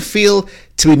 How does it feel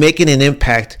to be making an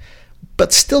impact,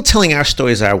 but still telling our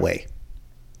stories our way?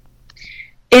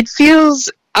 It feels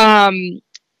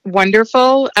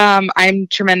wonderful. I'm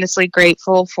tremendously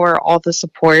grateful for all the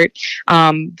support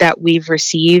that we've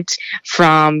received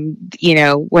from,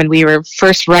 when we were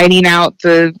first writing out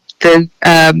the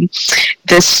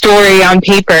story on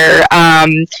paper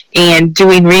and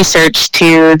doing research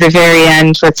to the very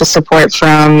end with the support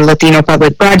from Latino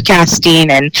Public Broadcasting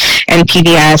and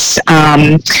PBS.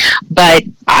 But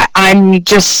I'm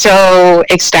just so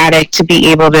ecstatic to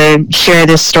be able to share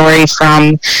this story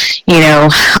from,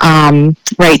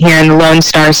 right here in the Lone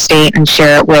Star State and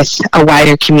share it with a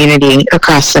wider community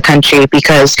across the country,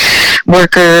 because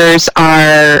workers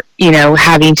are,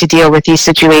 having to deal with these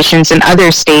situations in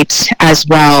other states as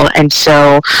well. And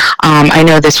so I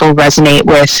know this will resonate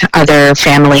with other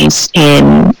families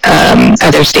in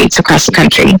other states across the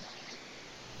country.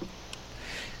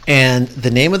 And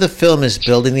the name of the film is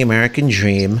Building the American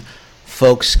Dream.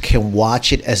 Folks can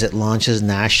watch it as it launches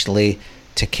nationally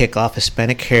to kick off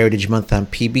Hispanic Heritage Month on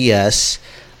PBS.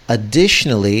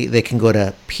 Additionally, they can go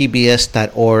to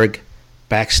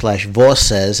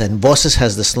pbs.org/Voces, and Voces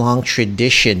has this long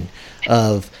tradition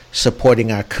of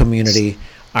supporting our community,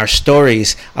 our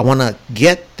stories. I want to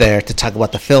get there to talk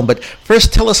about the film, but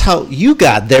first tell us how you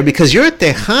got there, because you're a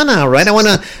Tejana, right? I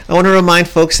want to remind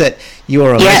folks that you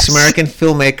are a Mexican-American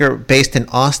filmmaker based in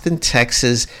Austin,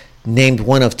 Texas, named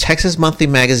one of Texas Monthly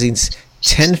Magazine's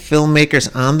 10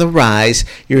 filmmakers on the rise.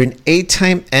 You're an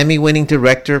 8-time Emmy-winning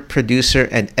director, producer,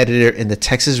 and editor in the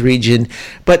Texas region,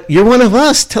 but you're one of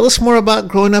us. Tell us more about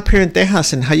growing up here in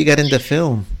Tejas and how you got into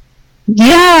film.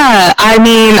 Yeah,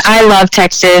 I love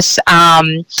Texas.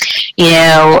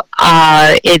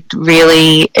 It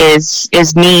really is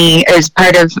me, as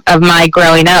part of my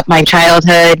growing up, my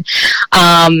childhood.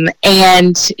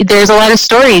 And there's a lot of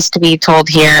stories to be told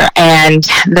here. And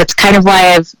that's kind of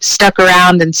why I've stuck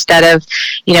around instead of,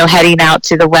 heading out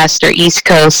to the West or East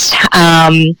Coast.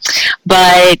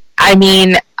 But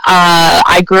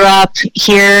I grew up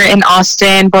here in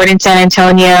Austin, born in San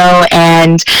Antonio,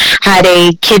 and had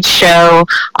a kids show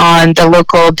on the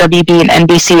local WB and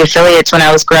NBC affiliates when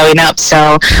I was growing up.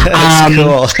 So, that's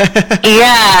cool.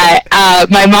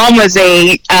 My mom was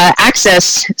a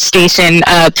Access station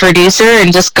producer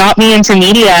and just got me into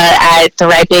media at the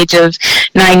ripe age of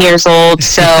 9 years old.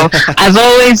 So I've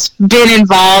always been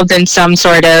involved in some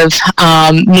sort of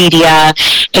media,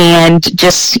 and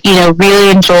just,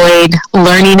 really enjoyed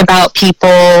learning about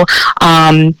people,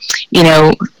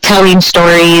 telling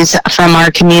stories from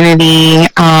our community,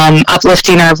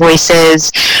 uplifting our voices,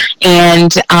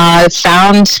 and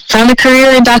found a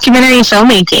career in documentary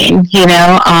filmmaking.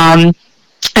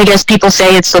 I guess people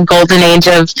say it's the golden age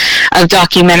of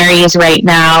documentaries right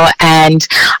now, and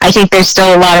I think there's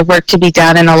still a lot of work to be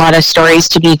done and a lot of stories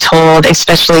to be told,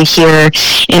 especially here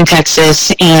in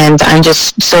Texas, and I'm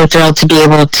just so thrilled to be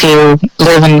able to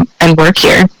live and work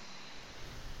here.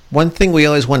 One thing we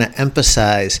always want to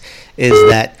emphasize is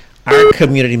that our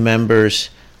community members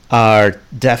are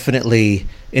definitely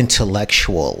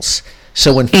intellectuals.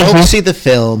 So when folks see the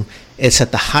film, it's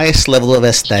at the highest level of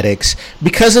aesthetics.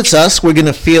 Because it's us, we're going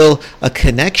to feel a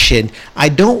connection. I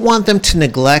don't want them to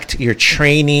neglect your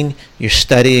training, your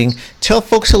studying. Tell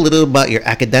folks a little about your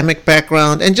academic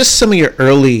background and just some of your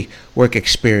early work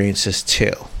experiences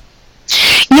too.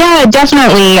 Yeah,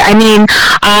 definitely.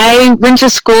 I went to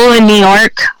school in New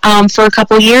York for a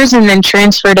couple of years and then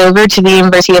transferred over to the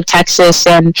University of Texas.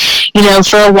 And,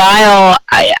 for a while,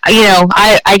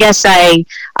 I guess I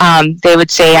they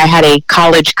would say I had a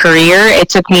college career. It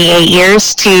took me 8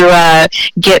 years to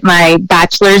get my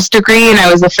bachelor's degree, and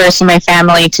I was the first in my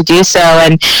family to do so.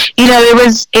 And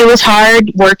it was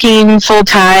hard working full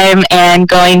time and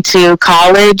going to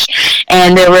college.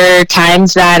 And there were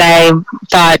times that I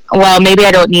thought, well, maybe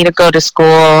I don't need to go to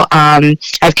school. I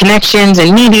have connections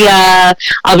in media.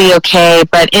 I'll be okay.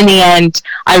 But in the end,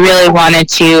 I really wanted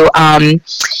to,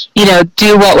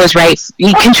 do what was right,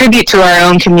 contribute to our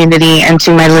own community and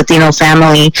to my Latino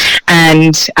family.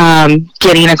 And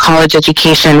getting a college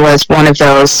education was one of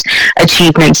those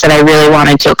achievements that I really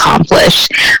wanted to accomplish.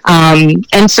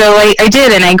 And so I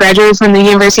did, and I graduated from the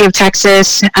University of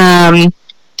Texas.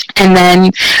 And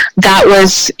then that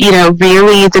was,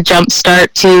 really the jump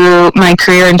start to my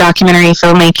career in documentary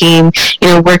filmmaking,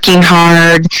 working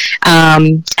hard,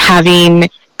 having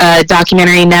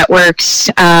documentary networks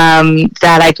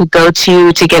that I could go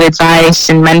to get advice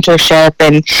and mentorship,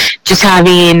 and just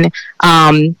having,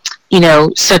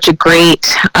 such a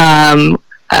great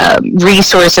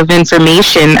resource of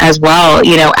information as well,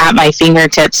 at my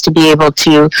fingertips, to be able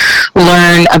to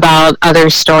learn about other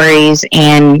stories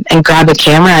and grab a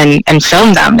camera and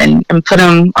film them and put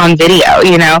them on video,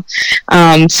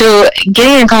 So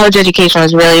getting a college education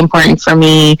was really important for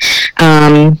me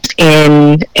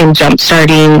in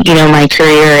jump-starting, my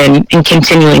career and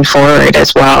continuing forward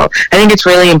as well. I think it's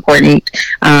really important.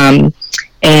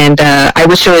 And I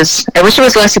wish it was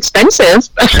less expensive.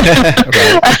 but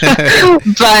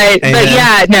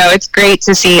yeah, no, it's great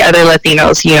to see other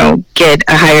Latinos, get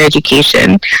a higher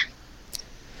education.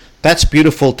 That's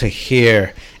beautiful to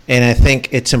hear, and I think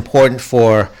it's important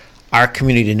for our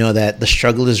community to know that the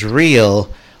struggle is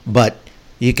real, but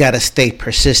you got to stay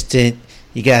persistent.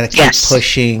 You got to keep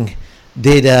pushing.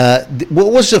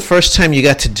 What was the first time you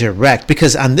got to direct?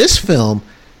 Because on this film,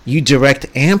 you direct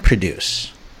and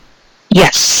produce.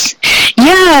 Yes.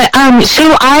 Yeah.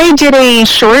 So I did a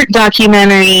short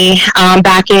documentary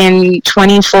back in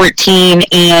 2014,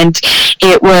 and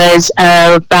it was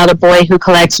about a boy who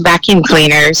collects vacuum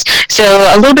cleaners. So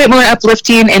a little bit more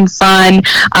uplifting and fun,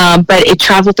 but it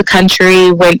traveled the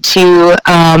country, went to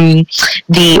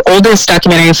the oldest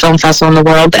documentary film festival in the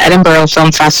world, the Edinburgh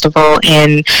Film Festival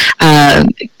in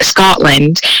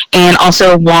Scotland, and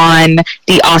also won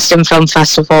the Austin Film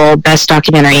Festival Best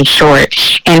Documentary Short.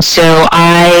 And so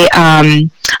I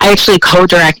actually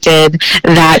co-directed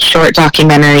that short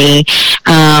documentary,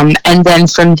 and then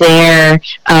from there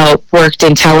worked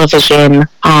in television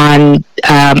on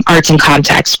Arts in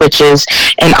Context, which is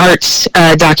an arts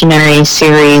documentary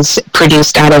series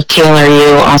produced out of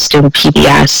KLRU Austin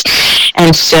PBS.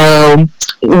 And so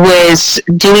was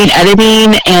doing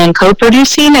editing and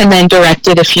co-producing, and then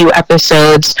directed a few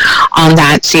episodes on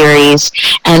that series.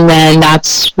 And then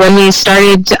that's when we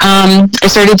started, I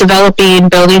started developing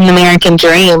Building the American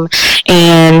Dream,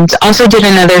 and also did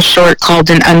another short called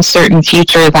An Uncertain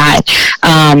Future that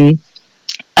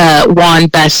won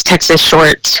Best Texas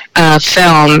Short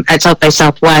Film at South by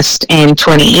Southwest in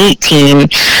 2018.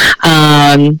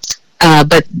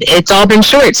 But it's all been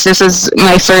shorts. This is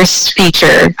my first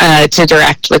feature to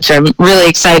direct, which I'm really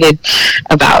excited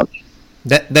about.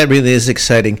 That really is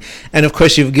exciting. And of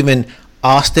course, you've given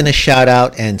Austin a shout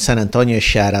out and San Antonio a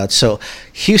shout out. So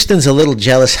Houston's a little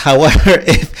jealous. However,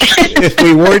 if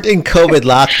we weren't in COVID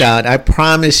lockdown, I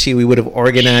promise you we would have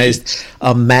organized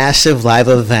a massive live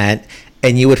event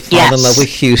and you would fall in love with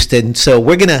Houston. So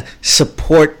we're going to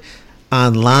support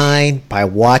online by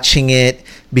watching it,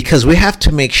 because we have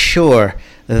to make sure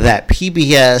that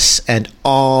PBS and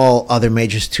all other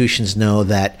major institutions know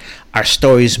that our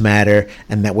stories matter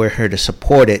and that we're here to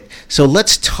support it. So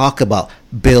let's talk about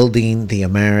Building the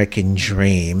American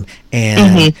Dream.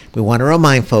 And we want to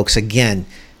remind folks again,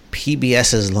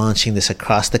 PBS is launching this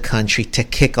across the country to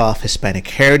kick off Hispanic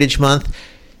Heritage Month.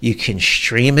 You can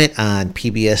stream it on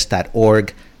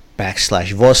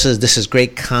pbs.org/voces. This is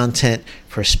great content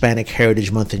for Hispanic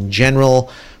Heritage Month in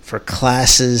general, for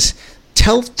classes.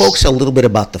 Tell folks a little bit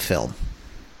about the film.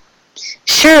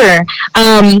 Sure.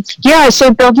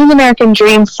 So Building the American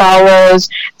Dream follows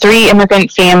 3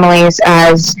 immigrant families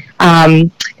as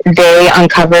they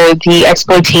uncover the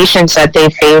exploitations that they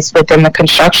face within the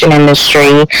construction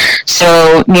industry.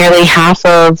 So nearly half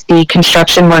of the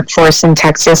construction workforce in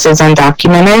Texas is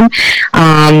undocumented,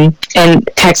 and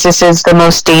Texas is the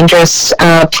most dangerous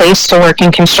place to work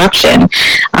in construction.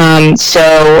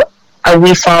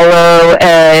 We follow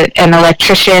an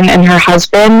electrician and her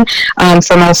husband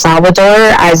from El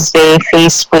Salvador as they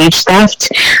face wage theft,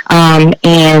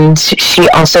 and she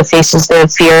also faces the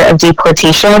fear of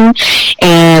deportation.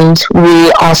 And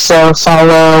we also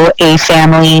follow a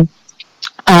family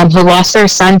who lost their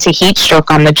son to heat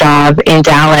stroke on the job in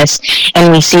Dallas,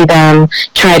 and we see them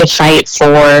try to fight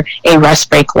for a rest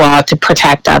break law to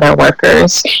protect other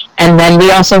workers. And then we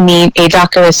also meet a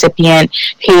DACA recipient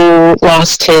who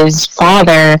lost his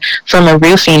father from a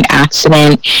roofing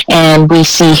accident, and we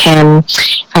see him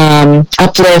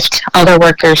uplift other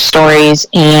workers' stories,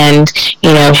 and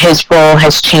his role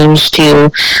has changed to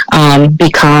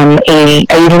become a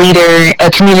leader,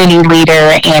 a community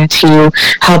leader, and to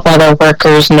help other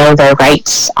workers know their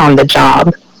rights on the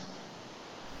job.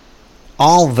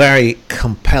 All very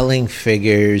compelling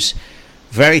figures,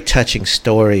 very touching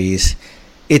stories.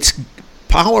 It's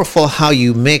powerful how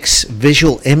you mix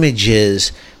visual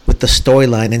images with the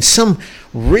storyline, and some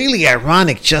really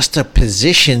ironic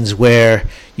juxtapositions where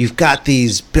you've got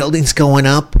these buildings going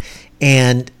up,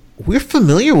 and we're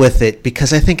familiar with it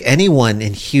because I think anyone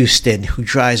in Houston who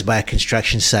drives by a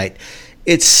construction site,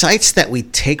 it's sites that we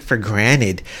take for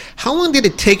granted. How long did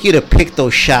it take you to pick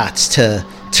those shots to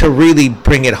really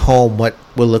bring it home what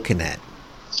we're looking at?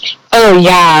 Oh,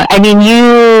 yeah. I mean,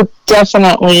 you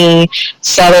definitely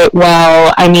said it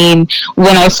well. I mean,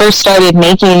 when I first started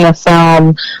making the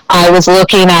film, I was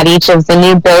looking at each of the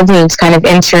new buildings kind of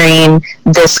entering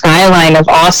the skyline of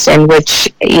Austin,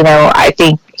 which, I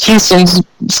think Houston's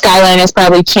skyline has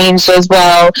probably changed as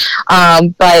well.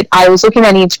 But I was looking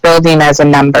at each building as a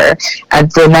number,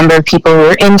 the number of people who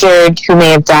were injured, who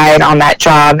may have died on that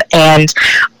job. And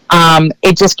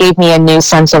it just gave me a new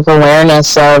sense of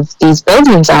awareness of these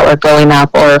buildings that were going up,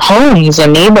 or homes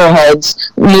and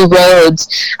neighborhoods, new roads.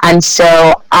 And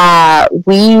so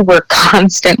we were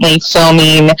constantly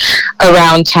filming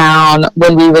around town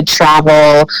when we would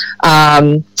travel,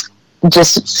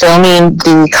 just filming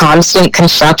the constant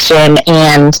construction.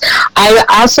 And I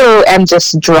also am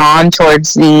just drawn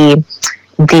towards the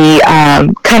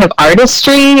kind of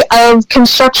artistry of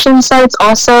construction sites.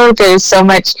 Also, there's so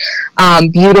much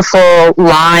beautiful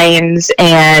lines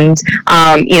and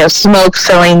smoke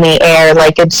filling the air.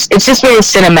 Like it's just very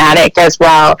cinematic as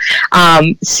well.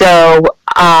 So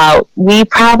we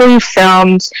probably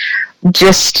filmed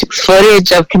just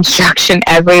footage of construction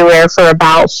everywhere for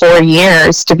about 4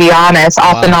 years, to be honest,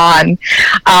 off and on.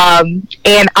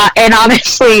 And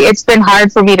honestly, it's been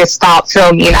hard for me to stop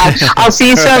filming. I'll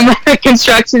see some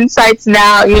construction sites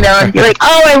now, and be like,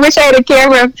 oh, I wish I had a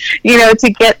camera, to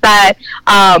get that.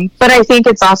 But I think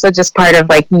it's also just part of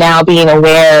like now being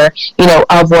aware,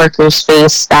 of workers'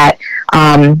 face that,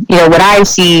 what I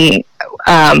see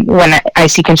when I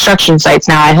see construction sites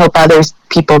now, I hope other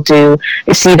people do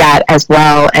see that as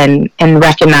well, and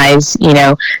recognize,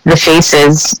 the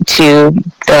faces to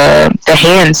the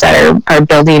hands that are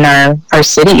building our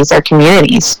cities, our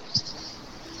communities.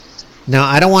 Now,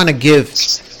 I don't want to give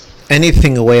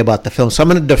anything away about the film, so I'm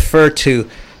going to defer to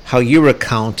how you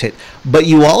recount it, but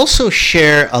you also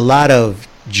share a lot of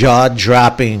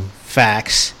jaw-dropping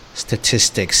facts,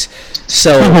 statistics.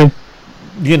 So,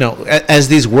 as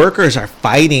these workers are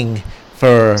fighting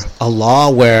for a law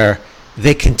where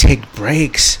they can take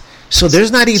breaks, so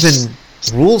there's not even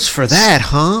rules for that,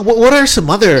 huh? What are some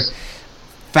other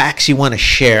facts you want to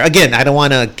share? Again, I don't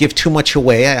want to give too much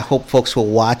away. I hope folks will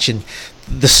watch, and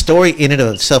the story in and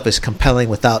of itself is compelling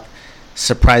without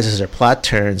surprises or plot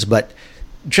turns, but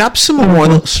drop some more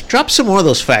of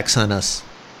those facts on us.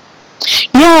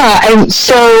 Yeah,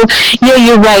 so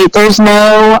you're right. There's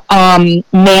no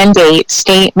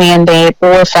state mandate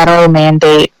or federal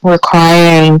mandate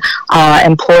requiring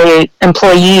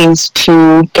employees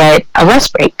to get a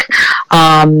rest break,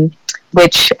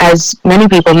 which, as many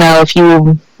people know, if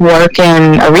you work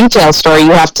in a retail store,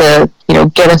 you have to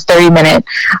get a 30-minute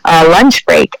lunch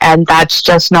break, and that's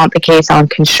just not the case on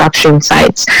construction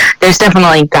sites. There's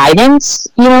definitely guidance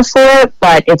for it,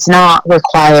 but it's not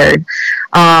required.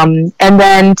 And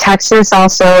then Texas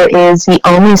also is the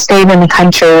only state in the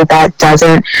country that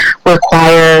doesn't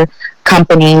require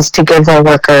companies to give their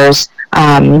workers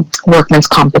workman's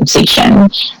compensation.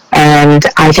 And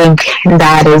I think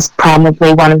that is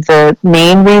probably one of the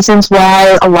main reasons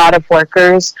why a lot of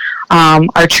workers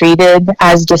are treated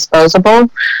as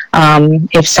disposable.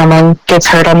 If someone gets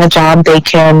hurt on the job, they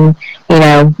can,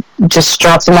 just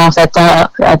drop them off at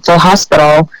the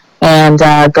hospital and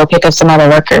go pick up some other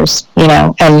workers,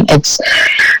 and it's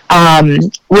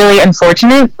really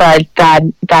unfortunate, but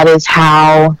that is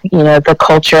how, the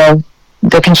culture of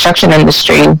the construction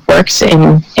industry works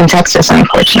in Texas,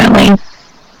 unfortunately.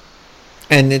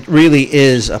 And it really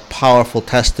is a powerful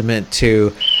testament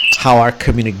to how our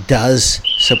community does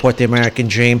support the American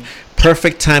dream.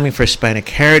 Perfect timing for Hispanic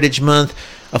Heritage Month.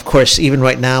 of course, even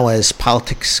right now as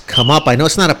politics come up, I know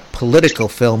it's not a political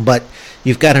film, but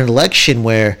you've got an election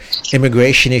where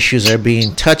immigration issues are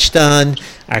being touched on,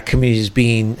 our community is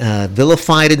being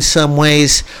vilified in some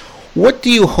ways. What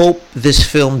do you hope this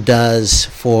film does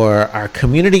for our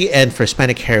community and for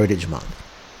Hispanic Heritage Month?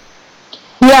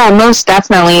 Yeah, most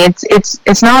definitely.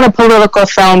 It's not a political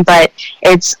film, but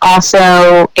it's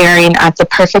also airing at the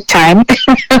perfect time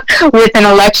with an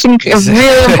election, a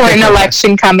really important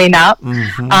election coming up.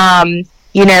 Mm-hmm.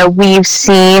 We've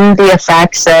seen the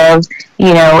effects of,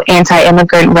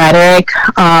 anti-immigrant rhetoric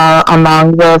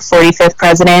among the 45th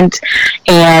president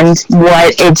and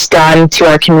what it's done to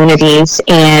our communities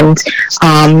and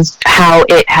how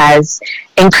it has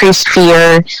increased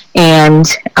fear and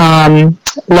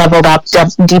leveled up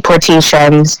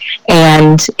deportations.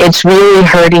 And it's really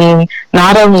hurting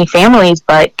not only families,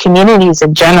 but communities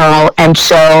in general. And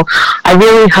so I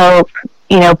really hope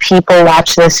people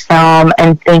watch this film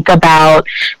and think about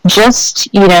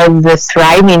just, the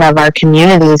thriving of our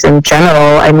communities in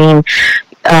general. I mean,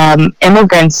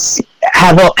 immigrants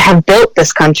have built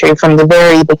this country from the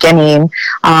very beginning.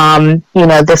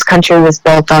 This country was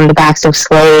built on the backs of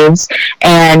slaves,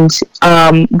 and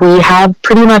we have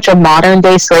pretty much a modern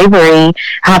day slavery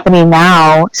happening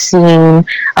now, seeing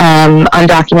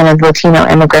undocumented Latino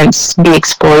immigrants be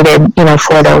exploited,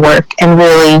 for their work. And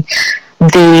really,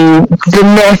 the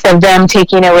myth of them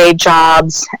taking away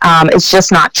jobs is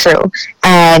just not true.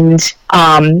 And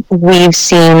we've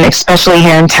seen, especially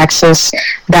here in Texas,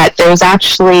 that there's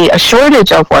actually a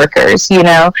shortage of workers,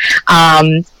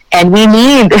 and we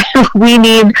need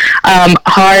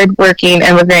hard-working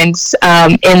immigrants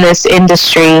in this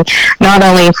industry, not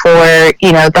only for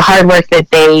the hard work that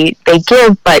they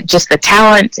give, but just the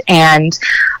talent and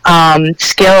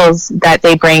skills that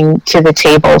they bring to the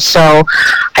table. So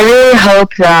I really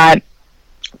hope that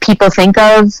people think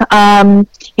of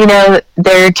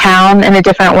their town in a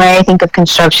different way, think of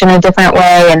construction in a different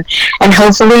way, and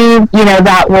hopefully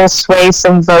that will sway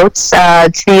some votes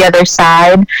to the other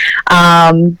side,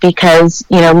 because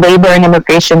labor and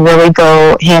immigration really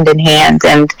go hand in hand,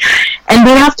 and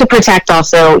we have to protect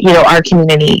also our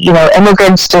community.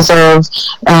 Immigrants deserve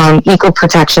equal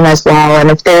protection as well,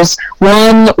 and if there's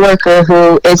one worker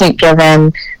who isn't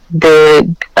given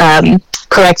the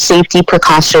correct safety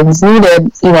precautions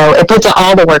needed, it puts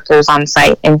all the workers on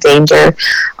site in danger.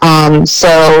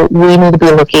 So we need to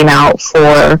be looking out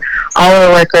for all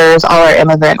our workers, all our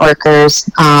immigrant workers,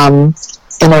 in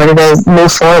order to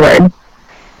move forward.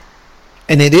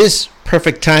 And it is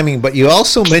perfect timing, but you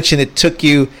also mentioned it took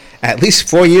you at least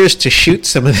 4 years to shoot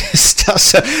some of this stuff.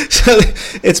 So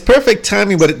it's perfect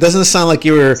timing, but it doesn't sound like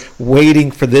you were waiting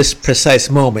for this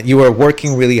precise moment. You were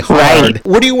working really hard. Right.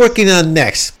 What are you working on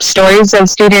next? Stories of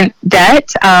student debt.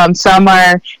 Some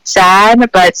are sad,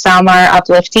 but some are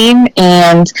uplifting.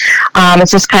 And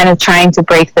it's just kind of trying to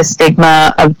break the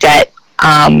stigma of debt,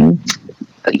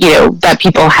 that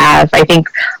people have. I think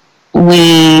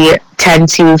we tend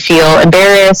to feel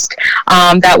embarrassed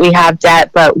that we have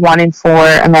debt, but 1 in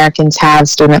 4 Americans have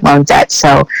student loan debt.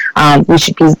 So we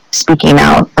should be speaking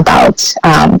out about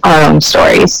our own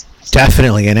stories.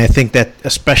 Definitely, and I think that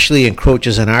especially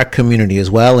encroaches on our community as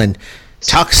well, and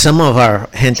talks some of our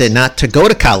gente not to go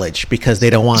to college because they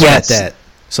don't want that debt.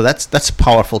 So that's a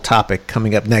powerful topic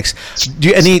coming up next. Do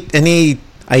you any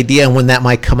idea when that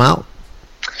might come out?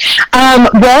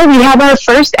 Well, we have our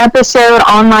first episode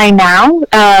online now,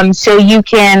 so you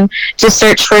can just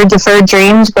search for Deferred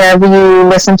Dreams wherever you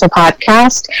listen to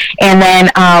podcasts, and then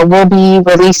we'll be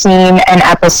releasing an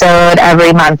episode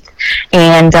every month,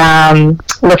 and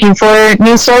looking for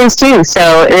new stories too,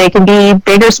 so they can be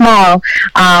big or small.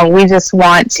 We just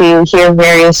want to hear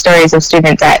various stories of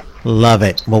student debt. Love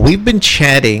it. Well, we've been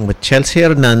chatting with Chelsea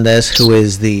Hernandez, who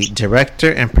is the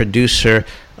director and producer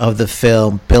of the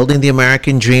film Building the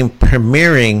American Dream,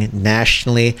 premiering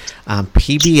nationally on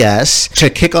PBS to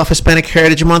kick off Hispanic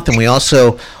Heritage Month. And we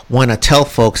also want to tell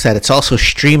folks that it's also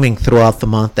streaming throughout the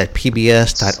month at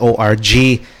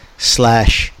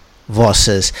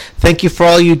pbs.org/voces. Thank you for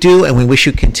all you do, and we wish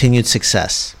you continued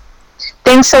success.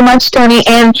 Thanks so much, Tony.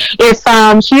 And if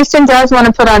Houston does want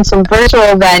to put on some virtual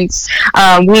events,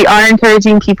 we are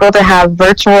encouraging people to have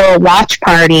virtual watch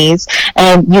parties.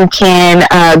 And you can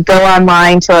go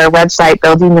online to our website,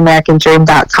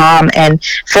 buildingtheamericandream.com, and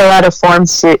fill out a form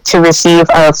to receive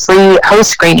a free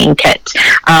host screening kit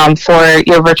for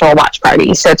your virtual watch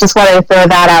party. So just wanted to throw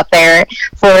that out there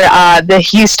for the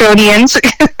Houstonians.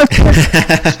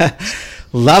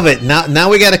 Love it. Now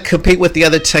we got to compete with the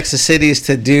other Texas cities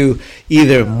to do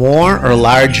either more or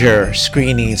larger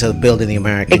screenings of Building the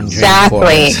American Dream.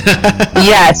 Exactly.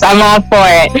 Yes, I'm all for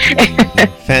it.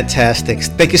 Fantastic.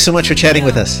 Thank you so much for chatting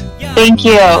with us. Thank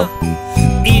you.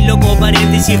 Y loco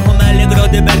paréntesis, hijo, me alegro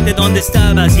de verte donde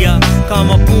estabas ya.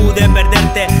 Cómo pude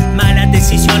perderte, malas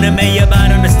decisiones me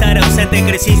llevaron a estar ausente.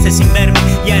 Creciste sin verme,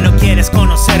 ya no quieres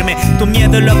conocerme. Tu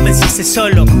miedo lo venciste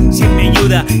solo, sin mi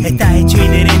ayuda. Estás hecho y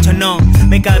derecho, no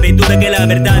me cabe duda que la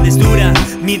verdad es dura.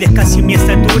 Mides casi mi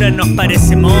estatura, nos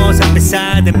parecemos a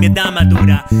pesar de mi edad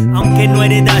madura. Aunque no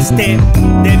heredaste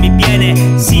de mis bienes,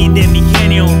 sí de mi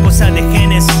genio, cosa de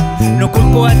genes. No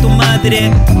culpo a tu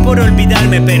madre por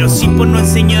olvidarme, pero sí por no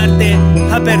enseñarte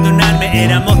a perdonarme.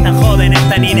 Éramos tan jóvenes,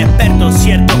 tan inexpertos,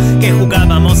 cierto que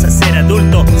jugábamos a ser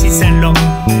adultos sin serlo.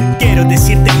 Quiero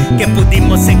decirte que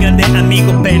pudimos ser grandes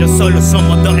amigos, pero solo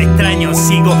somos dos extraños.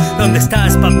 Sigo, ¿dónde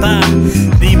estás, papá?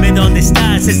 Dime dónde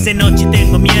estás, esta noche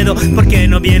tengo miedo. ¿Por qué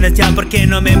no vienes ya? ¿Por qué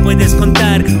no me puedes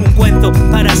contar un cuento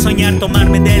para soñar,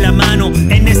 tomarme de la mano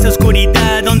en esta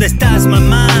oscuridad? ¿Dónde estás,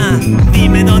 mamá?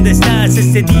 Dime dónde estás,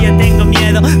 este día tengo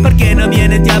miedo. ¿Por qué no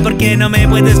vienes ya? ¿Por qué no me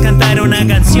puedes cantar una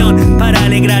canción para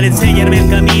alegrar, enseñarme el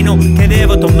camino que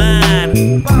debo tomar?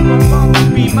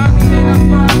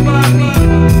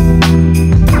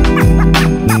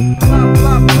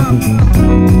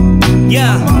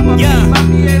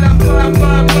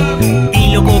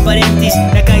 Y loco paréntesis,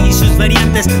 la calle y sus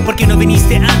variantes. ¿Por qué no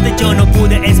viniste antes? Yo no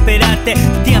pude esperarte.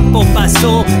 Tiempo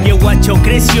pasó y el guacho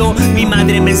creció. Mi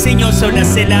madre me enseñó, sola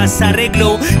se las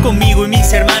arregló. Conmigo y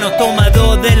mis hermanos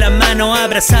tomados de la mano,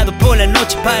 abrazados por la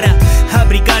noche para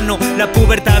abrigarnos. La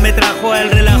pubertad me trajo el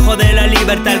relajo de la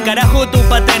libertad. El carajo, tu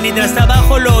paternidad hasta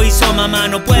abajo lo hizo mamá.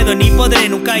 No puedo ni podré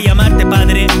nunca llamarte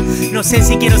padre. No sé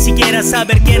si quiero siquiera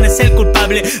saber quién es el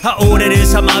culpable. Ahora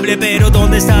eres amable, pero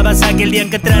 ¿dónde estabas aquel día en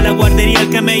que entré a la guardería? El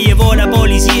que me llevó la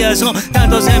policía. Son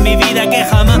tantos en mi vida que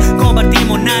jamás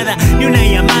compartimos nada. Ni una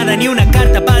llamada, ni una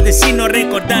carta para decirnos,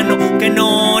 recordarnos que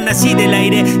no nací del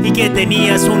aire y que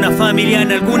tenías una familia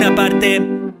en alguna parte.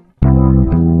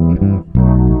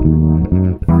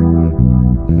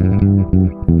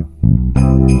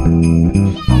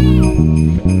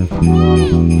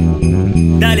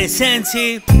 Dale,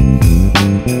 Sensi.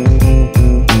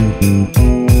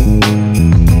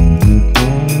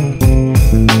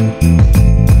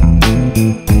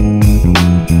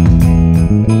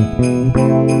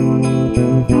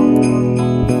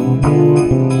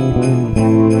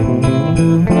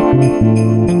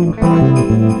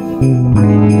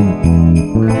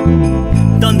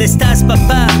 ¿Dónde estás,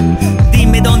 papá?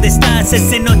 Dime dónde estás,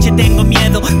 esta noche tengo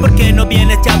miedo. ¿Por qué no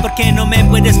vienes ya? ¿Por qué no me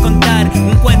puedes contar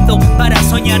un cuento para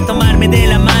soñar, tomarme de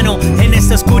la mano en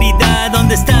esta oscuridad?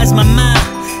 ¿Dónde estás, mamá?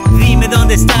 Dime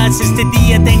dónde estás, este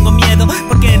día tengo miedo.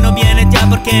 ¿Por qué no vienes ya?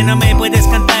 ¿Por qué no me puedes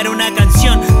cantar una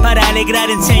canción para alegrar,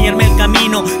 enseñarme el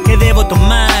camino que debo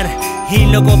tomar? Y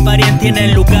loco pariente en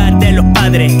el lugar de los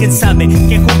padres. ¿Quién sabe?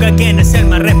 ¿Quién juzga quién es el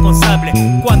más responsable?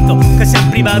 ¿Cuánto que se han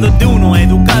privado de uno,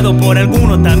 educado por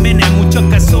alguno? También en muchos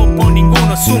casos por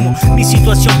ninguno sumo. Mi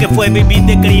situación que fue vivir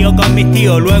de crío con mis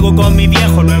tíos, luego con mi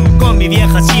viejo, luego con mi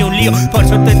vieja, sí un lío. Por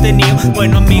suerte he tenido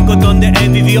buenos amigos donde he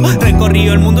vivido.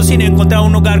 Recorrido el mundo sin encontrar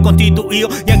un hogar constituido,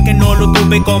 ya que no lo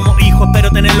tuve como hijo,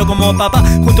 espero tenerlo como papá,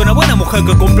 junto a una buena mujer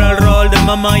que cumpla el rol de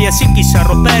mamá. Y así quise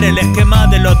romper el esquema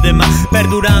de los demás,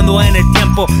 perdurando en el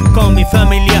tiempo con mi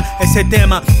familia. Ese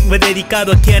tema lo he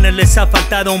dedicado a quienes les ha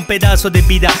faltado un pedazo de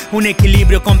vida, un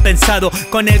equilibrio compensado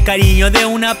con el cariño de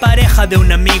una pareja, de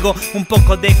un amigo, un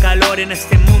poco de calor en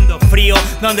este mundo frío.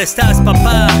 ¿Dónde estás,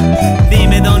 papá?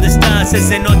 Dime dónde estás,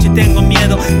 esta noche tengo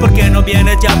miedo. ¿Por qué no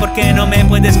vienes ya? ¿Por qué no me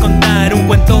puedes contar un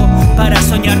cuento para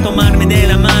soñar, tomarme de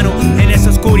la mano en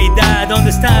esa oscuridad? ¿Dónde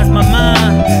estás, mamá?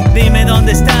 Dime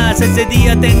dónde estás, este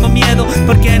día tengo miedo.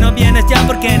 ¿Por qué no vienes ya?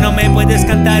 ¿Por qué no me puedes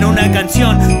cantar una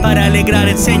canción para alegrar,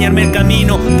 enseñarme el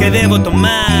camino que debo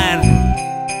tomar?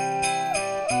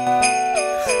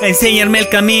 Enseñarme el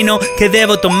camino que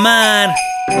debo tomar.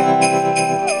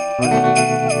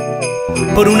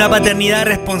 Por una paternidad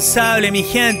responsable, mi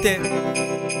gente.